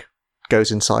and like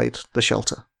goes inside the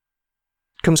shelter.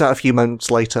 Comes out a few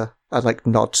moments later and like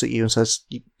nods at you and says,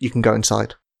 you can go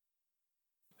inside.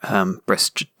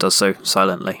 Briss does so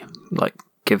silently, like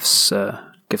gives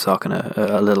Harkin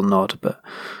a little nod, but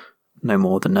no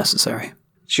more than necessary.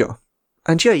 Sure.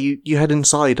 And yeah, you head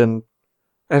inside, and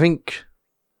I think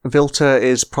Vilter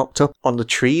is propped up on the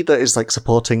tree that is like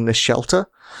supporting this shelter,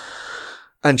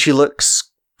 and she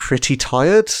looks pretty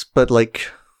tired, but like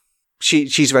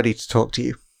she's ready to talk to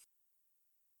you.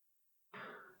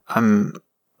 I'm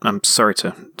sorry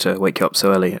to wake you up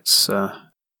so early. It's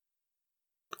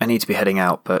I need to be heading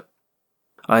out, but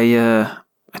I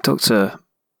talked to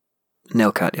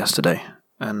Nilcat yesterday,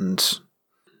 and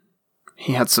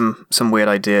he had some weird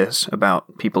ideas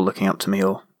about people looking up to me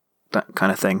or that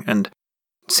kind of thing, and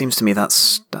it seems to me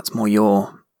that's more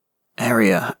your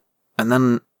area. And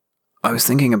then I was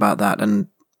thinking about that, and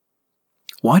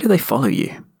why do they follow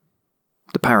you?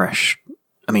 The parish,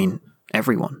 I mean,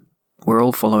 everyone. We're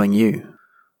all following you.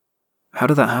 How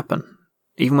did that happen?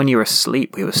 Even when you were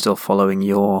asleep, we were still following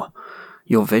your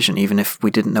vision, even if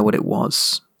we didn't know what it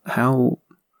was. How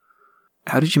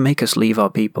did you make us leave our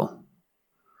people?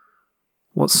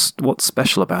 What's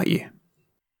special about you?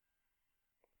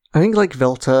 I think like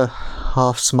Vilter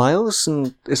half smiles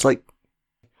and is like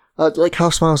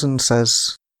half smiles and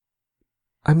says,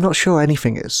 I'm not sure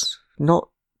anything is. Not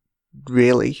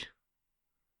really.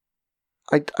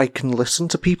 I can listen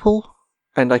to people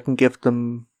and I can give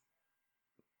them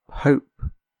hope,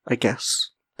 I guess.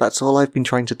 That's all I've been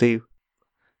trying to do.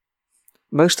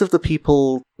 Most of the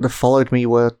people that followed me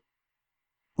were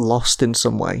lost in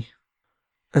some way,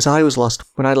 as I was lost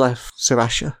when I left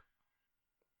Sarasha.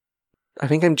 I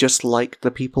think I'm just like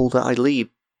the people that I lead.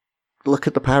 Look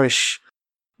at the parish.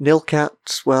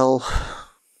 Nilcat, well,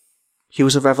 he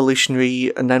was a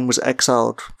revolutionary and then was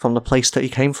exiled from the place that he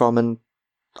came from, and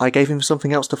I gave him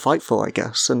something else to fight for, I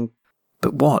guess. And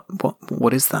but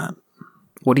what is that?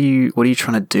 What are you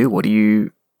trying to do? What are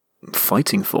you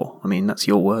fighting for? I mean, that's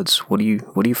your words. What are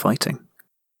you fighting?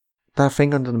 That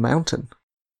thing under the mountain.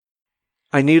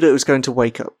 I knew that it was going to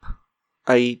wake up.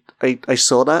 I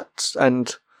saw that,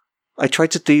 and I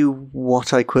tried to do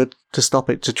what I could to stop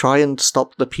it, to try and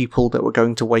stop the people that were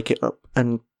going to wake it up,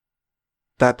 and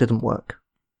that didn't work.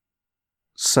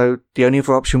 So the only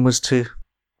other option was to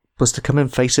come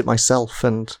and face it myself,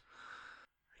 and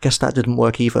I guess that didn't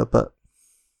work either, but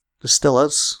there's still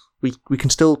us. We can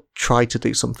still try to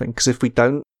do something, because if we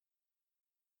don't,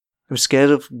 I'm scared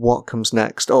of what comes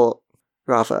next, or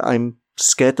rather, I'm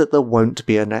scared that there won't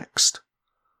be a next.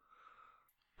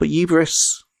 But you,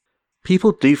 Briss,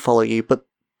 people do follow you, but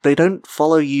they don't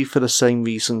follow you for the same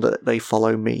reason that they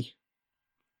follow me.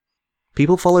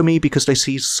 People follow me because they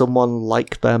see someone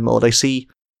like them, or they see...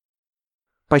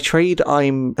 By trade,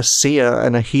 I'm a seer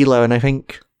and a healer, and I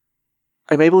think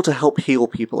I'm able to help heal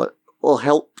people, or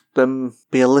help them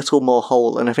be a little more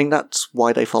whole, and I think that's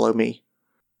why they follow me.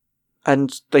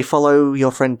 And they follow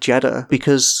your friend Jeddah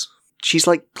because she's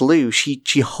like glue. She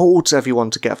holds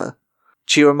everyone together.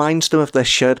 She reminds them of their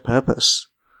shared purpose.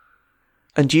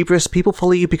 And you, Briss, people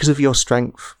follow you because of your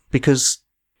strength, because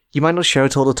you might not show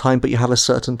it all the time, but you have a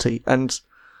certainty, and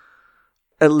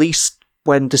at least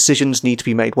when decisions need to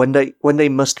be made, when they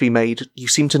must be made, you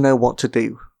seem to know what to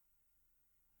do.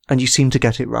 And you seem to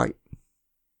get it right.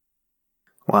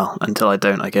 Well, until I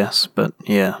don't, I guess, but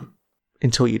yeah.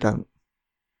 Until you don't.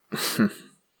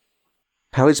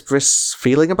 How is Briss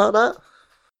feeling about that?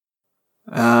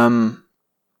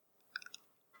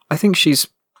 I think she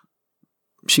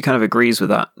kind of agrees with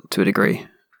that to a degree.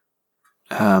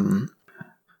 I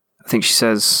think she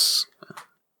says,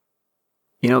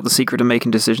 you know what the secret of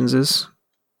making decisions is?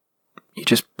 You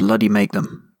just bloody make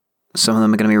them. Some of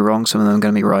them are going to be wrong, some of them are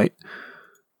going to be right.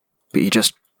 But you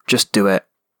just do it.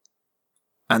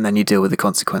 And then you deal with the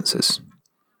consequences.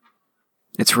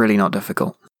 It's really not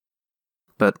difficult.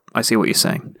 But I see what you're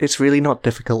saying. It's really not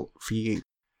difficult for you.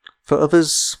 For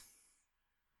others,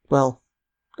 well,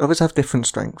 others have different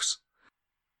strengths.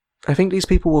 I think these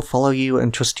people will follow you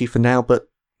and trust you for now, but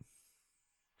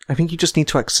I think you just need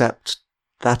to accept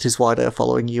that is why they're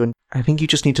following you, and I think you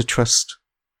just need to trust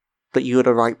that you're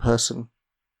the right person.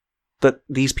 That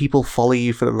these people follow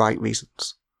you for the right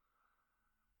reasons.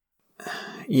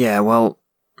 Yeah, well,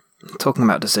 talking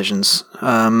about decisions,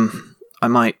 I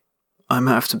might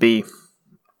have to be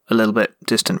a little bit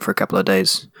distant for a couple of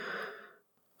days.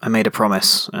 I made a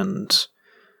promise, and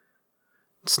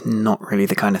it's not really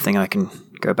the kind of thing I can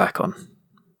go back on.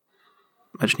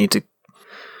 I need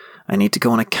to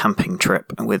go on a camping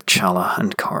trip with Chala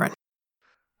and Corin.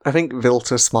 I think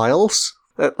Vilta smiles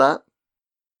at that.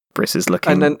 Briss is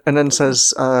looking and then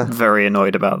says, very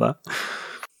annoyed about that.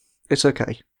 It's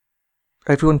okay.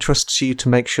 Everyone trusts you to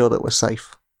make sure that we're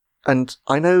safe. And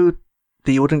I know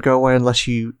that you wouldn't go away unless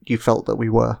you felt that we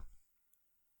were.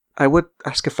 I would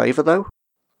ask a favour, though.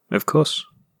 Of course.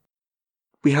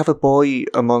 We have a boy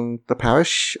among the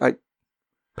parish.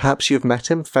 Perhaps you've met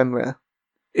him, Fenrir.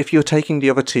 If you're taking the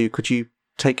other two, could you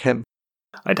take him?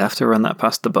 I'd have to run that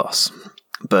past the boss.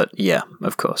 But yeah,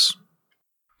 of course.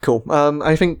 Cool.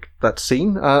 I think that's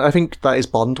seen. I think that is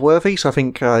bond-worthy, so I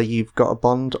think you've got a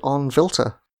bond on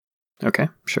Vilta. Okay,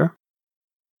 sure.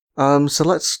 So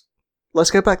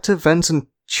let's go back to Vens and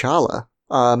Chala.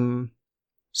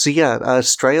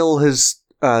 Strail has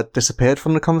disappeared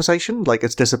from the conversation. Like,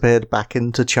 it's disappeared back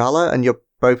into Chala, and you're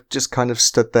both just kind of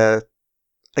stood there,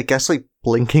 I guess, like,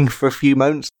 blinking for a few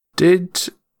moments. Did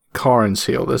Corin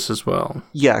see all this as well?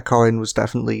 Yeah, Corin was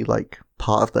definitely, like,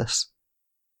 part of this.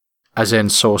 As in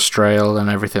saw Strail and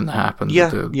everything that happened?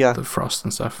 The frost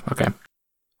and stuff. Okay.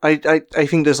 I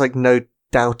think there's, like, no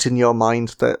doubt in your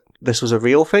mind that this was a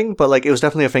real thing, but, like, it was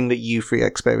definitely a thing that you three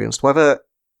experienced. Whether,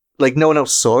 like, no one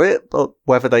else saw it, but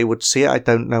whether they would see it, I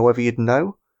don't know whether you'd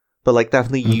know. But, like,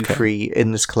 definitely you three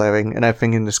in this clearing, and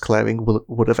everything in this clearing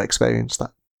would have experienced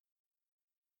that.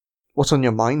 What's on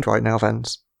your mind right now,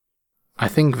 Vens? I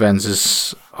think Vens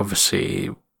is obviously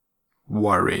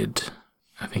worried.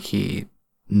 I think he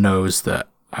knows that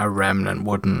a remnant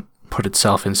wouldn't put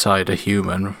itself inside a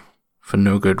human for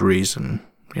no good reason.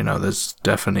 You know, there's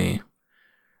definitely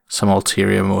some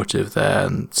ulterior motive there,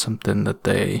 and something that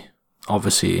they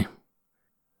obviously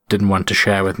didn't want to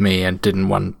share with me and didn't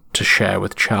want to share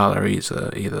with Chala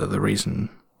either the reason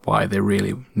why they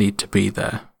really need to be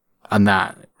there. And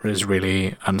that is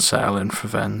really unsettling for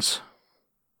Vens.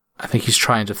 I think he's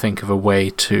trying to think of a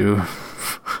way to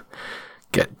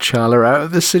get Chala out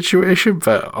of this situation,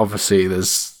 but obviously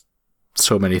there's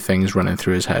so many things running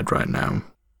through his head right now.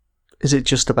 Is it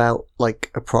just about,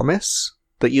 like, a promise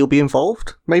that you'll be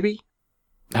involved, maybe?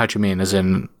 How do you mean, as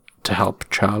in to help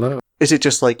Chala? Is it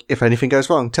just like, if anything goes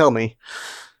wrong, tell me?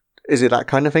 Is it that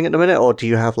kind of thing at the minute, or do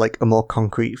you have, like, a more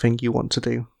concrete thing you want to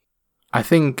do? I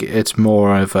think it's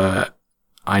more of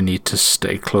I need to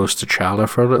stay close to Chala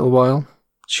for a little while.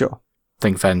 Sure. I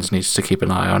think Vens needs to keep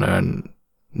an eye on her and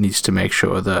needs to make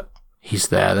sure that he's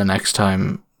there the next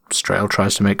time Strail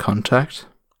tries to make contact.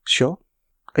 Sure.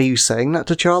 Are you saying that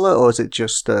to Chala, or is it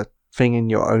just a thing in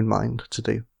your own mind to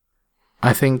do?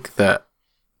 I think that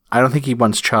I don't think he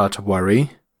wants Chala to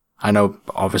worry. I know,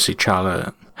 obviously,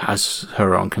 Chala has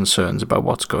her own concerns about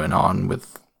what's going on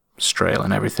with Strail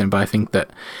and everything, but I think that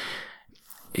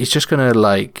he's just going to,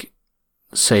 like,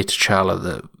 say to Chala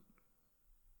that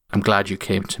I'm glad you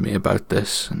came to me about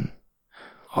this, and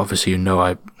obviously, you know,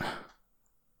 I've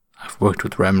worked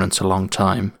with remnants a long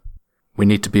time. We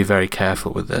need to be very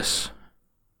careful with this.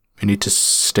 You need to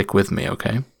stick with me,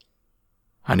 okay?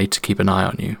 I need to keep an eye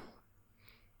on you.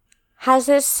 Has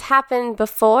this happened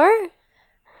before?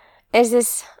 Is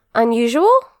this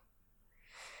unusual?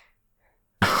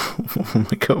 Oh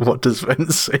my god, what does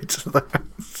Vens say to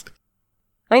that?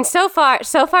 I mean, so far,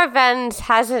 Vens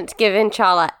hasn't given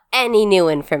Chala any new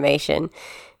information.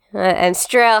 And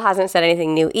Strail hasn't said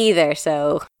anything new either,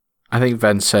 so... I think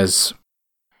Vens says,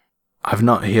 I've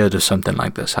not heard of something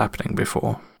like this happening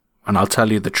before. And I'll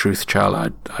tell you the truth,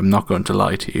 Chala, I'm not going to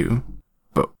lie to you,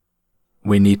 but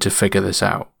we need to figure this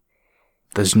out.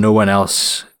 There's no one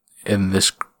else in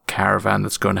this caravan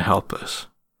that's going to help us.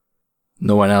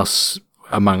 No one else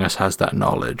among us has that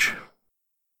knowledge.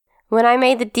 When I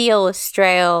made the deal with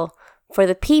Strail for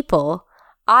the people,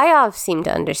 Iov seemed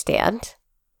to understand.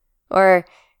 Or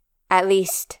at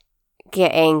least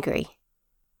get angry.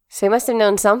 So he must have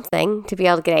known something to be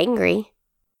able to get angry.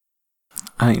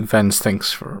 I think Vens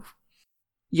thinks for...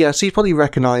 Yeah, so you probably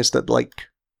recognise that, like,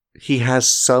 he has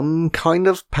some kind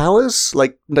of powers?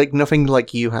 Like nothing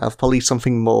like you have. Probably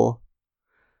something more...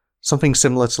 Something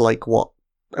similar to, like, what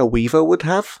a weaver would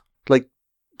have. Like,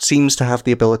 seems to have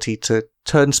the ability to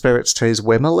turn spirits to his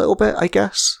whim a little bit, I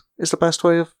guess, is the best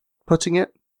way of putting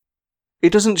it.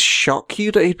 It doesn't shock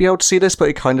you that he'd be able to see this, but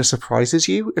it kind of surprises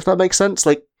you, if that makes sense.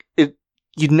 Like,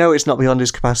 you know it's not beyond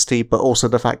his capacity, but also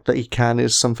the fact that he can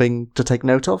is something to take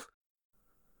note of.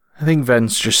 I think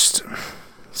Vens just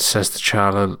says to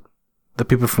Chala, the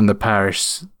people from the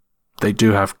parish, they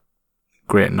do have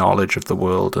great knowledge of the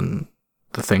world and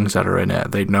the things that are in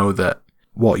it. They know that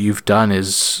what you've done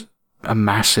is a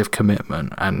massive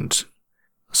commitment and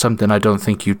something I don't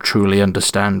think you truly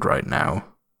understand right now.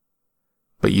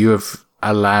 But you have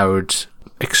allowed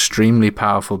extremely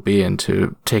powerful being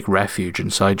to take refuge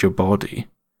inside your body.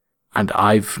 And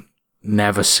I've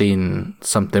never seen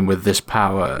something with this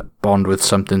power bond with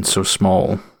something so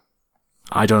small.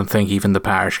 I don't think even the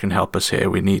parish can help us here.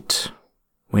 We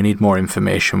need more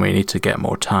information. We need to get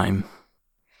more time.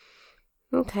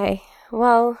 Okay.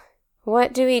 Well,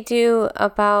 what do we do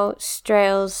about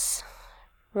Strail's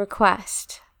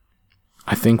request?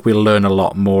 I think we'll learn a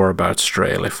lot more about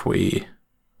Strail if we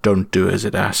don't do as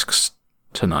it asks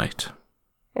tonight.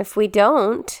 If we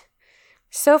don't,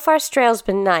 so far Strail's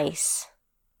been nice.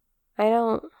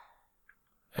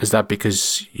 Is that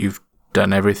because you've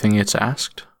done everything it's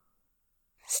asked?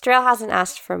 Strail hasn't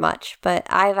asked for much, but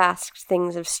I've asked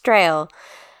things of Strail,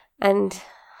 and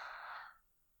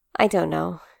I don't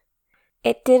know.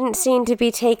 It didn't seem to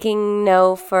be taking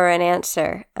no for an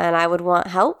answer, and I would want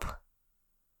help.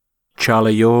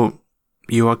 Charlie,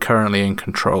 you are currently in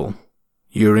control.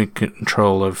 You're in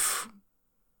control of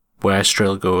where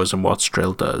Strail goes and what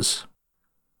Strail does.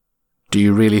 Do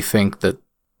you really think that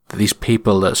these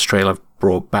people that Strail have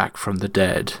brought back from the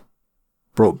dead,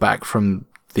 brought back from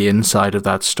the inside of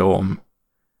that storm,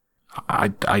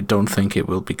 I don't think it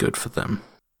will be good for them.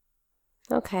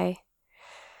 Okay.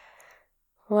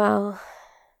 Well,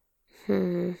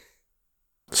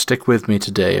 Stick with me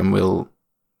today and we'll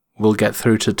get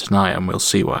through to tonight and we'll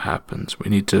see what happens.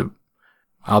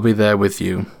 I'll be there with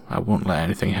you. I won't let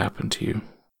anything happen to you.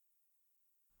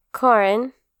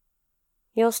 Corin,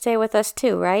 you'll stay with us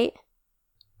too, right?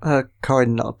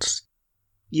 Corin nods.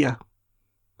 Yeah,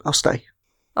 I'll stay.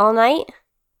 All night?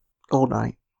 All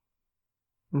night.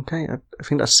 Okay, I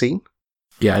think that's seen.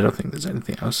 Yeah, I don't think there's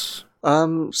anything else.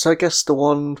 So I guess the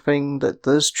one thing that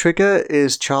does trigger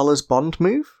is Charla's bond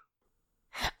move.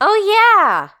 Oh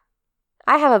yeah!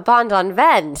 I have a bond on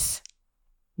Vens.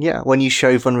 Yeah, when you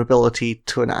show vulnerability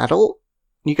to an adult,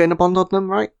 you gain a bond on them,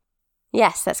 right?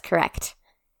 Yes, that's correct.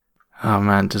 Oh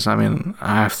man, does that mean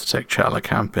I have to take Charla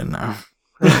camping now?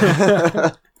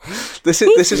 This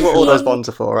is what all those bonds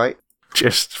are for, right?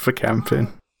 Just for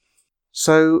camping.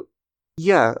 So,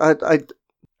 yeah, I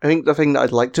think the thing that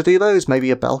I'd like to do, though, is maybe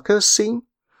a Belka scene.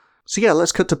 So yeah,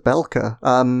 let's cut to Belka.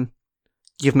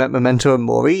 You've met Memento and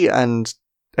Mori, and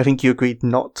I think you agreed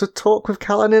not to talk with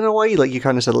Callan in a way. Like, you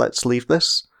kind of said, let's leave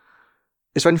this.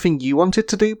 Is there anything you wanted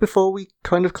to do before we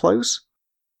kind of close?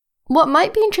 What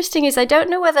might be interesting is I don't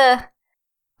know whether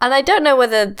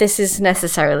this is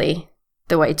necessarily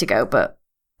the way to go, but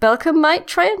Belka might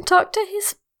try and talk to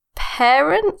his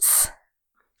parents?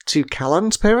 To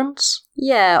Callan's parents?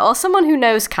 Yeah, or someone who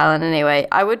knows Callan anyway.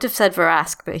 I would have said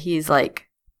Verask, but he's,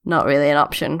 not really an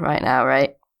option right now,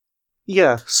 right?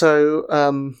 Yeah, so,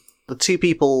 the two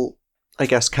people, I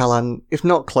guess, Callan, if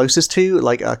not closest to,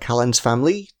 Callan's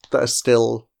family, that are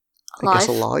still,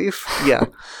 alive. Yeah.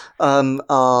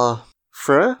 Are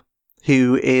Freyr,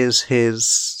 who is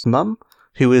his mum,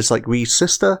 who is, Ree's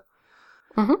sister.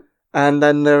 Mm-hmm. And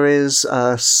then there is,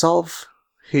 Sov,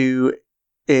 who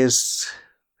is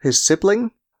his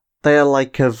sibling. They are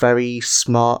a very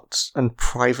smart and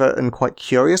private and quite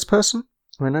curious person.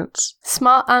 My notes.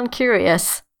 Smart and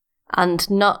curious, and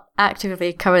not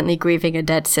actively currently grieving a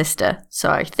dead sister. So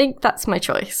I think that's my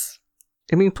choice.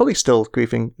 I mean, probably still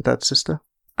grieving a dead sister.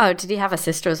 Oh, did he have a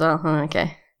sister as well? Oh,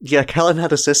 okay. Yeah, Callan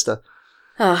had a sister.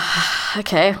 Oh,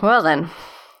 okay, well then.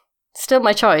 Still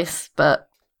my choice, but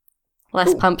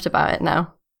less pumped about it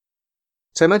now.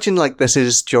 So imagine, this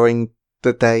is during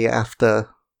the day after...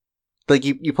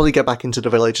 you probably get back into the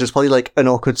village. There's probably, an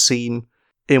awkward scene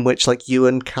in which, you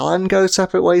and Callan go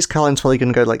separate ways. Callan's probably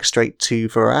going to go, straight to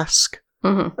Verask.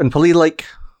 Mm-hmm. And probably,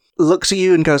 looks at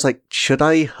you and goes, should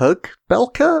I hug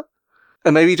Belka?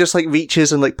 And maybe just,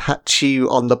 reaches and, pats you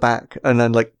on the back and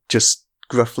then, just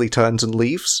gruffly turns and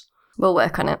leaves. We'll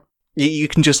work on it. You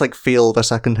can just, feel the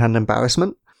second-hand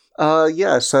embarrassment.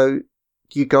 Yeah, so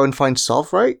you go and find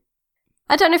Sov, right?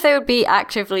 I don't know if they would be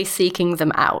actively seeking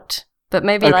them out, but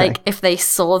maybe, Okay. if they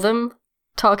saw them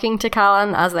talking to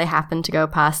Callan as they happened to go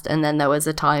past, and then there was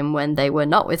a time when they were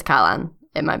not with Callan,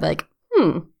 it might be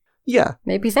Yeah.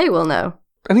 maybe they will know.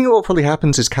 I think what probably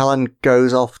happens is Callan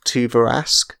goes off to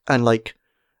Verask, and,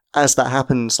 as that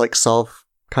happens, Sov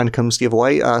kind of comes the other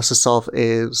way. So Sov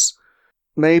is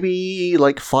maybe,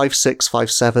 5'6",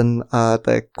 5'7".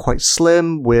 They're quite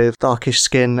slim, with darkish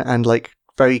skin, and,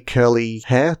 very curly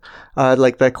hair.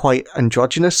 They're quite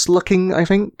androgynous looking, I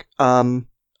think. And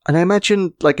I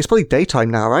imagine, it's probably daytime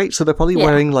now, right? So they're probably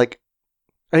wearing, I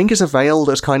think it's a veil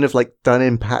that's kind of, done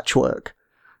in patchwork.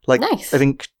 Nice. I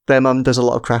think their mum does a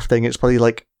lot of crafting. It's probably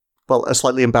like, well, a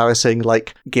slightly embarrassing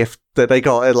like gift that they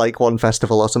got at like one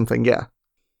festival or something. Yeah,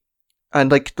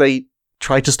 and like they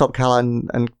try to stop Callan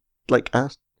and like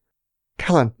ask,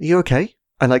 Callan, are you okay?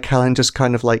 And like Callan just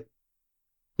kind of like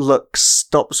looks,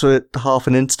 stops for half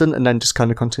an instant, and then just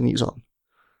kind of continues on.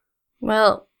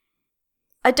 Well,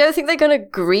 I don't think they're going to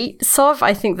greet Sov.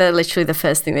 I think they're literally the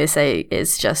first thing they say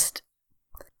is just,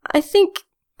 I think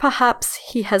perhaps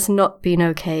he has not been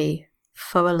okay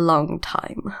for a long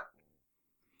time.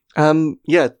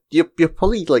 Yeah, you're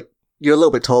probably like, you're a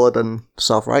little bit taller than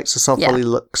Sov, right? So Sov Yeah. probably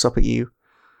looks up at you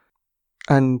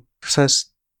and says,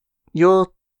 You're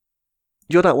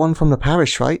that one from the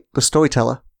parish, right? The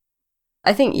storyteller.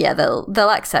 I think, yeah, they'll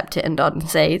accept it and nod and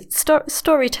say,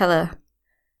 storyteller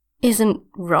isn't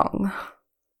wrong.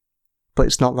 But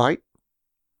it's not right.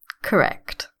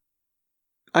 Correct.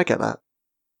 I get that.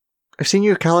 I've seen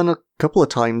you with Callan a couple of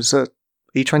times. Are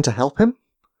you trying to help him?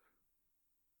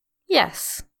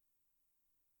 Yes.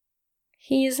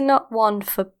 He is not one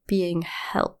for being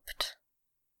helped.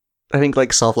 I think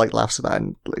like Sov like laughs at that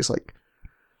and is like,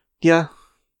 yeah,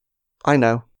 I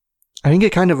know. I think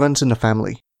it kind of runs in the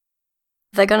family.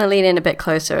 They're going to lean in a bit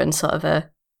closer and sort of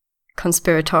a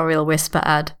conspiratorial whisper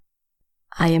add,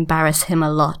 I embarrass him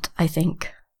a lot, I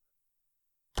think.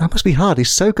 That must be hard.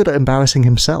 He's so good at embarrassing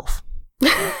himself.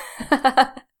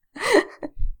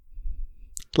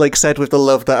 Like said with the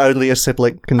love that only a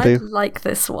sibling can I do. like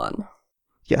this one.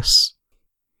 Yes.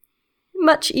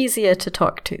 Much easier to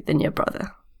talk to than your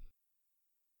brother.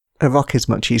 A rock is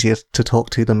much easier to talk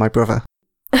to than my brother.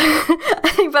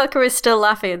 I think Belka is still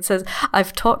laughing and says,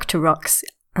 I've talked to rocks,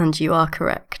 and you are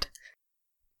correct.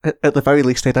 At the very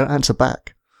least, they don't answer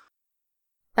back.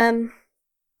 I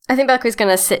think Belka is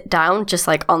going to sit down, just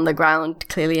like on the ground,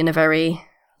 clearly in a very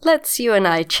let's you and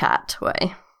I chat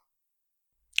way.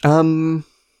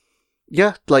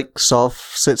 Yeah, like Sov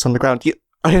sits on the ground.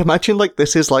 I imagine like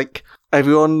this is like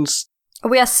everyone's...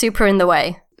 We are super in the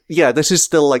way. Yeah, this is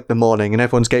still like the morning and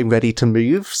everyone's getting ready to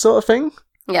move sort of thing.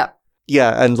 Yeah.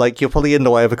 Yeah, and like you're probably in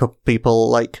the way of a couple people,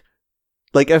 like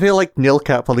I feel like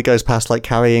Nilcat probably goes past like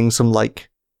carrying some like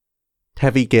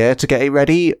heavy gear to get it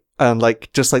ready and like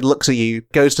just like looks at you,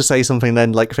 goes to say something,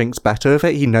 then like thinks better of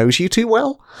it. He knows you too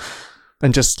well.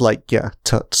 And just like, yeah,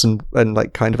 tuts and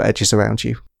like kind of edges around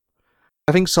you.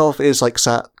 I think Sov is like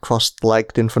sat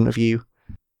cross-legged in front of you,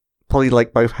 probably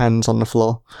like both hands on the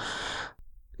floor.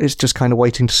 Is just kind of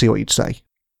waiting to see what you'd say.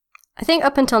 I think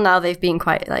up until now they've been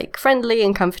quite like friendly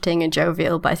and comforting and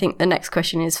jovial, but I think the next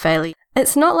question is fairly...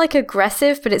 It's not like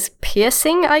aggressive, but it's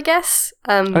piercing, I guess.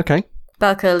 Okay.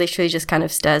 Belka literally just kind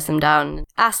of stares them down,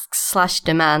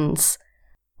 asks/demands,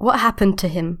 what happened to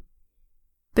him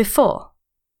before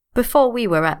we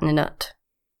were at Ninut?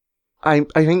 I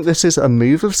think this is a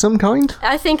move of some kind.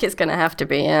 I think it's going to have to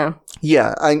be, yeah.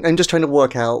 Yeah, I'm just trying to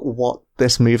work out what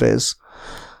this move is.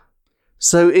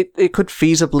 So it could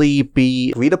feasibly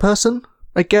be read a person,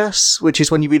 I guess, which is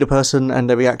when you read a person and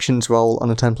their reactions roll on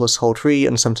a 10 plus hold 3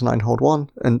 and a 7 to 9 hold 1,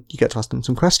 and you get to ask them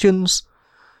some questions.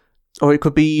 Or it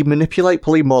could be manipulate,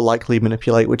 probably more likely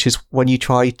manipulate, which is when you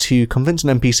try to convince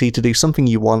an NPC to do something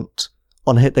you want.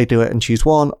 On a hit, they do it and choose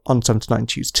 1. On 7 to 9,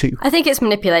 choose 2. I think it's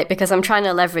manipulate because I'm trying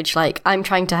to leverage, like, I'm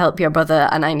trying to help your brother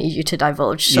and I need you to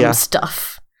divulge some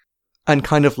stuff. And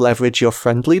kind of leverage your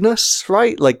friendliness,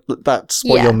 right? Like, that's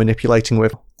what you're manipulating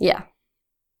with. Yeah.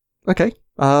 Okay.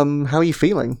 How are you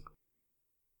feeling?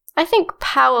 I think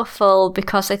powerful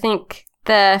because I think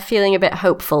they're feeling a bit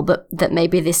hopeful, but that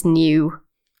maybe this new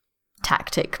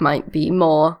tactic might be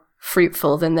more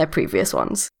fruitful than their previous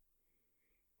ones.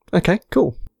 Okay,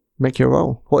 cool. Make your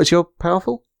roll. What is your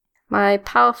powerful? My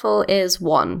powerful is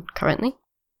 1 currently.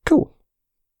 Cool.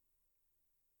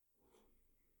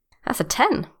 That's a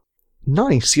 10.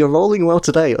 Nice. You're rolling well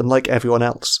today, unlike everyone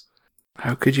else.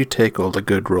 How could you take all the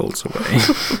good rolls away?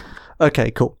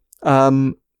 Okay, cool.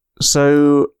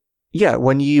 So, yeah,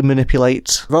 when you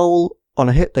manipulate roll on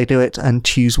a hit, they do it and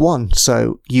choose 1.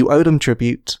 So you owe them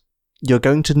tribute. You're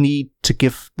going to need to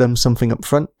give them something up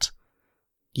front.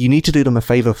 You need to do them a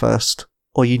favor first.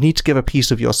 Or you need to give a piece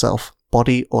of yourself,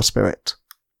 body or spirit.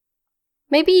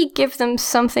 Maybe give them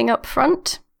something up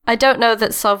front. I don't know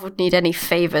that Sov would need any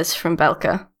favors from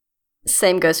Belka.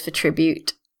 Same goes for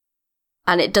tribute.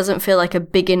 And it doesn't feel like a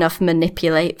big enough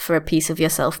manipulate for a piece of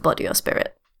yourself, body or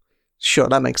spirit. Sure,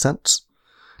 that makes sense.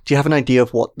 Do you have an idea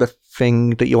of what the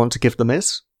thing that you want to give them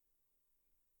is?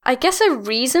 I guess a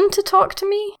reason to talk to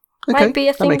me might be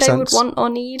a thing they would want or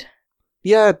need.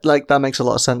 Yeah, like, that makes a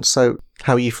lot of sense. So,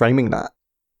 how are you framing that?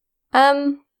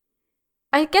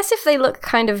 I guess if they look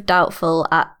kind of doubtful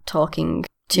at talking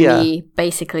to me,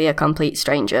 basically a complete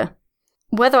stranger,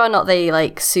 whether or not they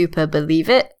like super believe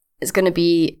it, it's going to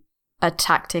be a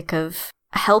tactic of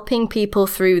helping people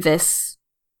through this,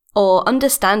 or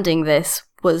understanding this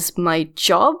was my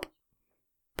job,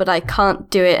 but I can't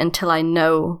do it until I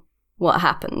know what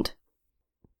happened.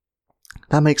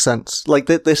 That makes sense. Like,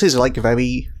 this is, like,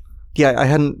 very... Yeah, I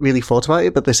hadn't really thought about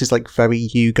it, but this is, like, very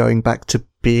you going back to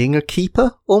being a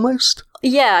keeper, almost.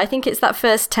 Yeah, I think it's that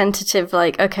first tentative,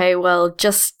 like, okay, well,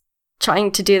 just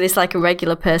trying to do this like a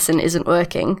regular person isn't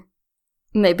working.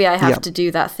 Maybe I have to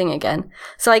do that thing again.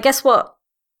 So I guess what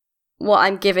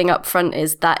I'm giving up front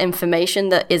is that information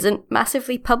that isn't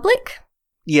massively public.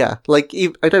 Yeah, like,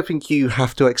 I don't think you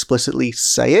have to explicitly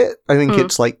say it. I think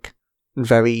it's, like,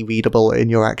 very readable in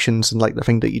your actions and, like, the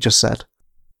thing that you just said.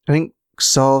 I think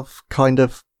Sov kind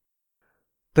of...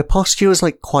 The posture is,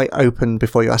 like, quite open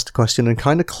before you ask the question and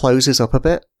kind of closes up a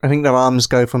bit. I think their arms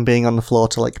go from being on the floor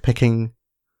to, like, picking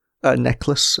a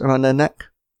necklace around their neck.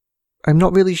 I'm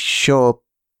not really sure.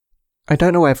 I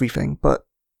don't know everything, but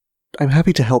I'm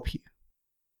happy to help you.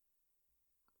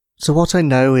 So what I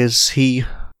know is he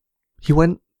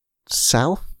went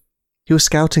south. He was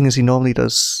scouting as he normally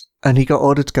does, and he got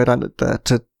ordered to go down there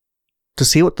to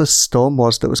see what the storm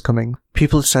was that was coming.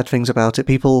 People have said things about it.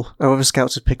 Other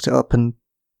scouts had picked it up, and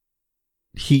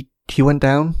he went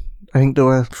down. I think there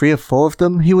were 3 or 4 of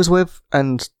them he was with,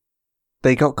 and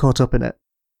they got caught up in it.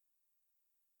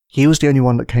 He was the only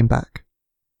one that came back.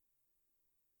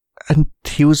 And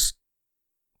he was...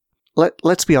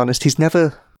 Let's be honest, he's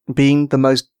never been the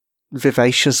most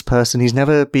vivacious person. He's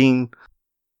never been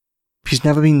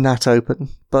that open,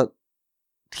 but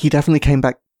he definitely came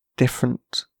back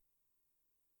different.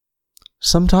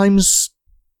 Sometimes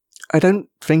I don't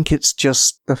think it's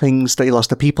just the things that he lost,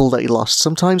 the people that he lost.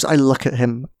 Sometimes I look at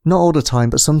him, not all the time,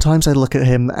 but sometimes I look at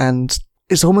him and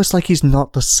it's almost like he's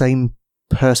not the same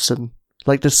person.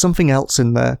 Like there's something else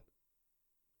in there.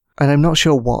 And I'm not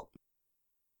sure what.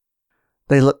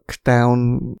 They look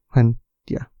down and,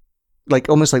 yeah. Like,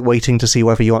 almost like waiting to see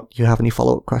whether you have any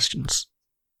follow-up questions.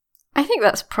 I think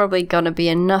that's probably going to be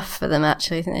enough for them,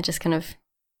 actually. I think they're just kind of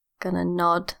going to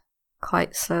nod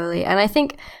quite slowly. And I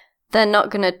think they're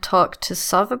not going to talk to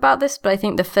Sov about this, but I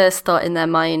think the first thought in their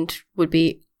mind would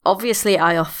be, obviously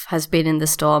Ayoth has been in the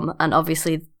storm, and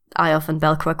obviously Ayoth and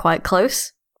Belka are quite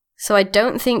close. So I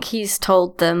don't think he's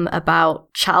told them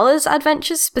about Chala's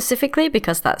adventures specifically,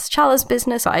 because that's Chala's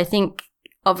business. But I think,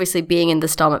 obviously, being in the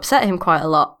storm upset him quite a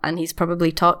lot, and he's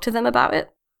probably talked to them about it.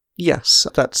 Yes,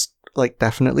 that's, like,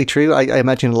 definitely true. I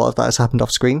imagine a lot of that has happened off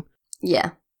screen.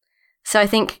 Yeah. So I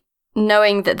think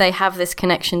knowing that they have this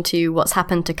connection to what's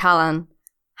happened to Callan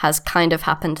has kind of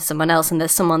happened to someone else, and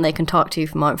there's someone they can talk to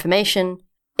for more information,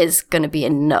 is going to be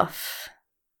enough.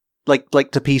 Like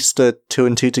to piece the 2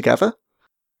 and 2 together?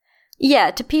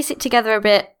 Yeah, to piece it together a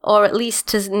bit, or at least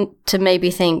to maybe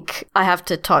think, I have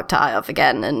to talk to Ayoth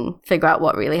again and figure out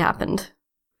what really happened.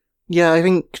 Yeah, I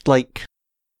think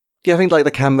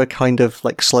the camera kind of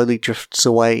like slowly drifts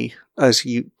away as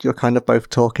you're kind of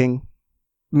both talking.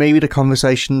 Maybe the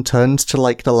conversation turns to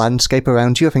like the landscape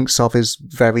around you. I think Sov is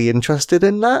very interested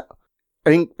in that. I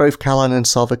think both Callan and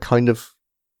Sov are kind of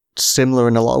similar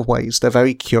in a lot of ways. They're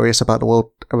very curious about the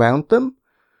world around them.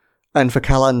 And for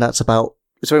Callan,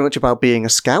 it's very much about being a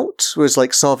scout, whereas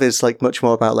like Sov is like much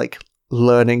more about like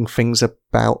learning things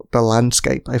about the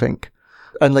landscape, I think.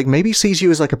 And like maybe sees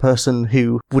you as like a person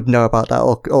who would know about that,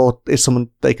 or is someone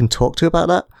they can talk to about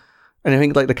that. And I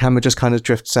think like the camera just kind of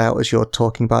drifts out as you're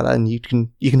talking about that, and you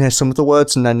can hear some of the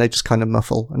words, and then they just kind of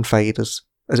muffle and fade as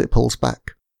it pulls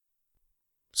back.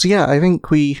 So yeah, I think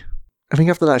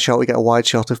after that shot we get a wide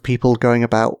shot of people going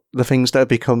about the things that have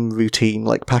become routine,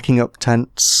 like packing up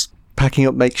tents, packing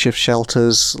up makeshift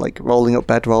shelters, like rolling up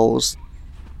bedrolls,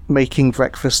 making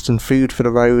breakfast and food for the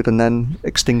road, and then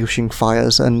extinguishing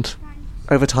fires. And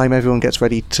over time everyone gets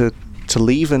ready to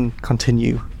leave and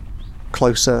continue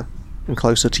closer and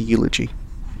closer to Eulogy.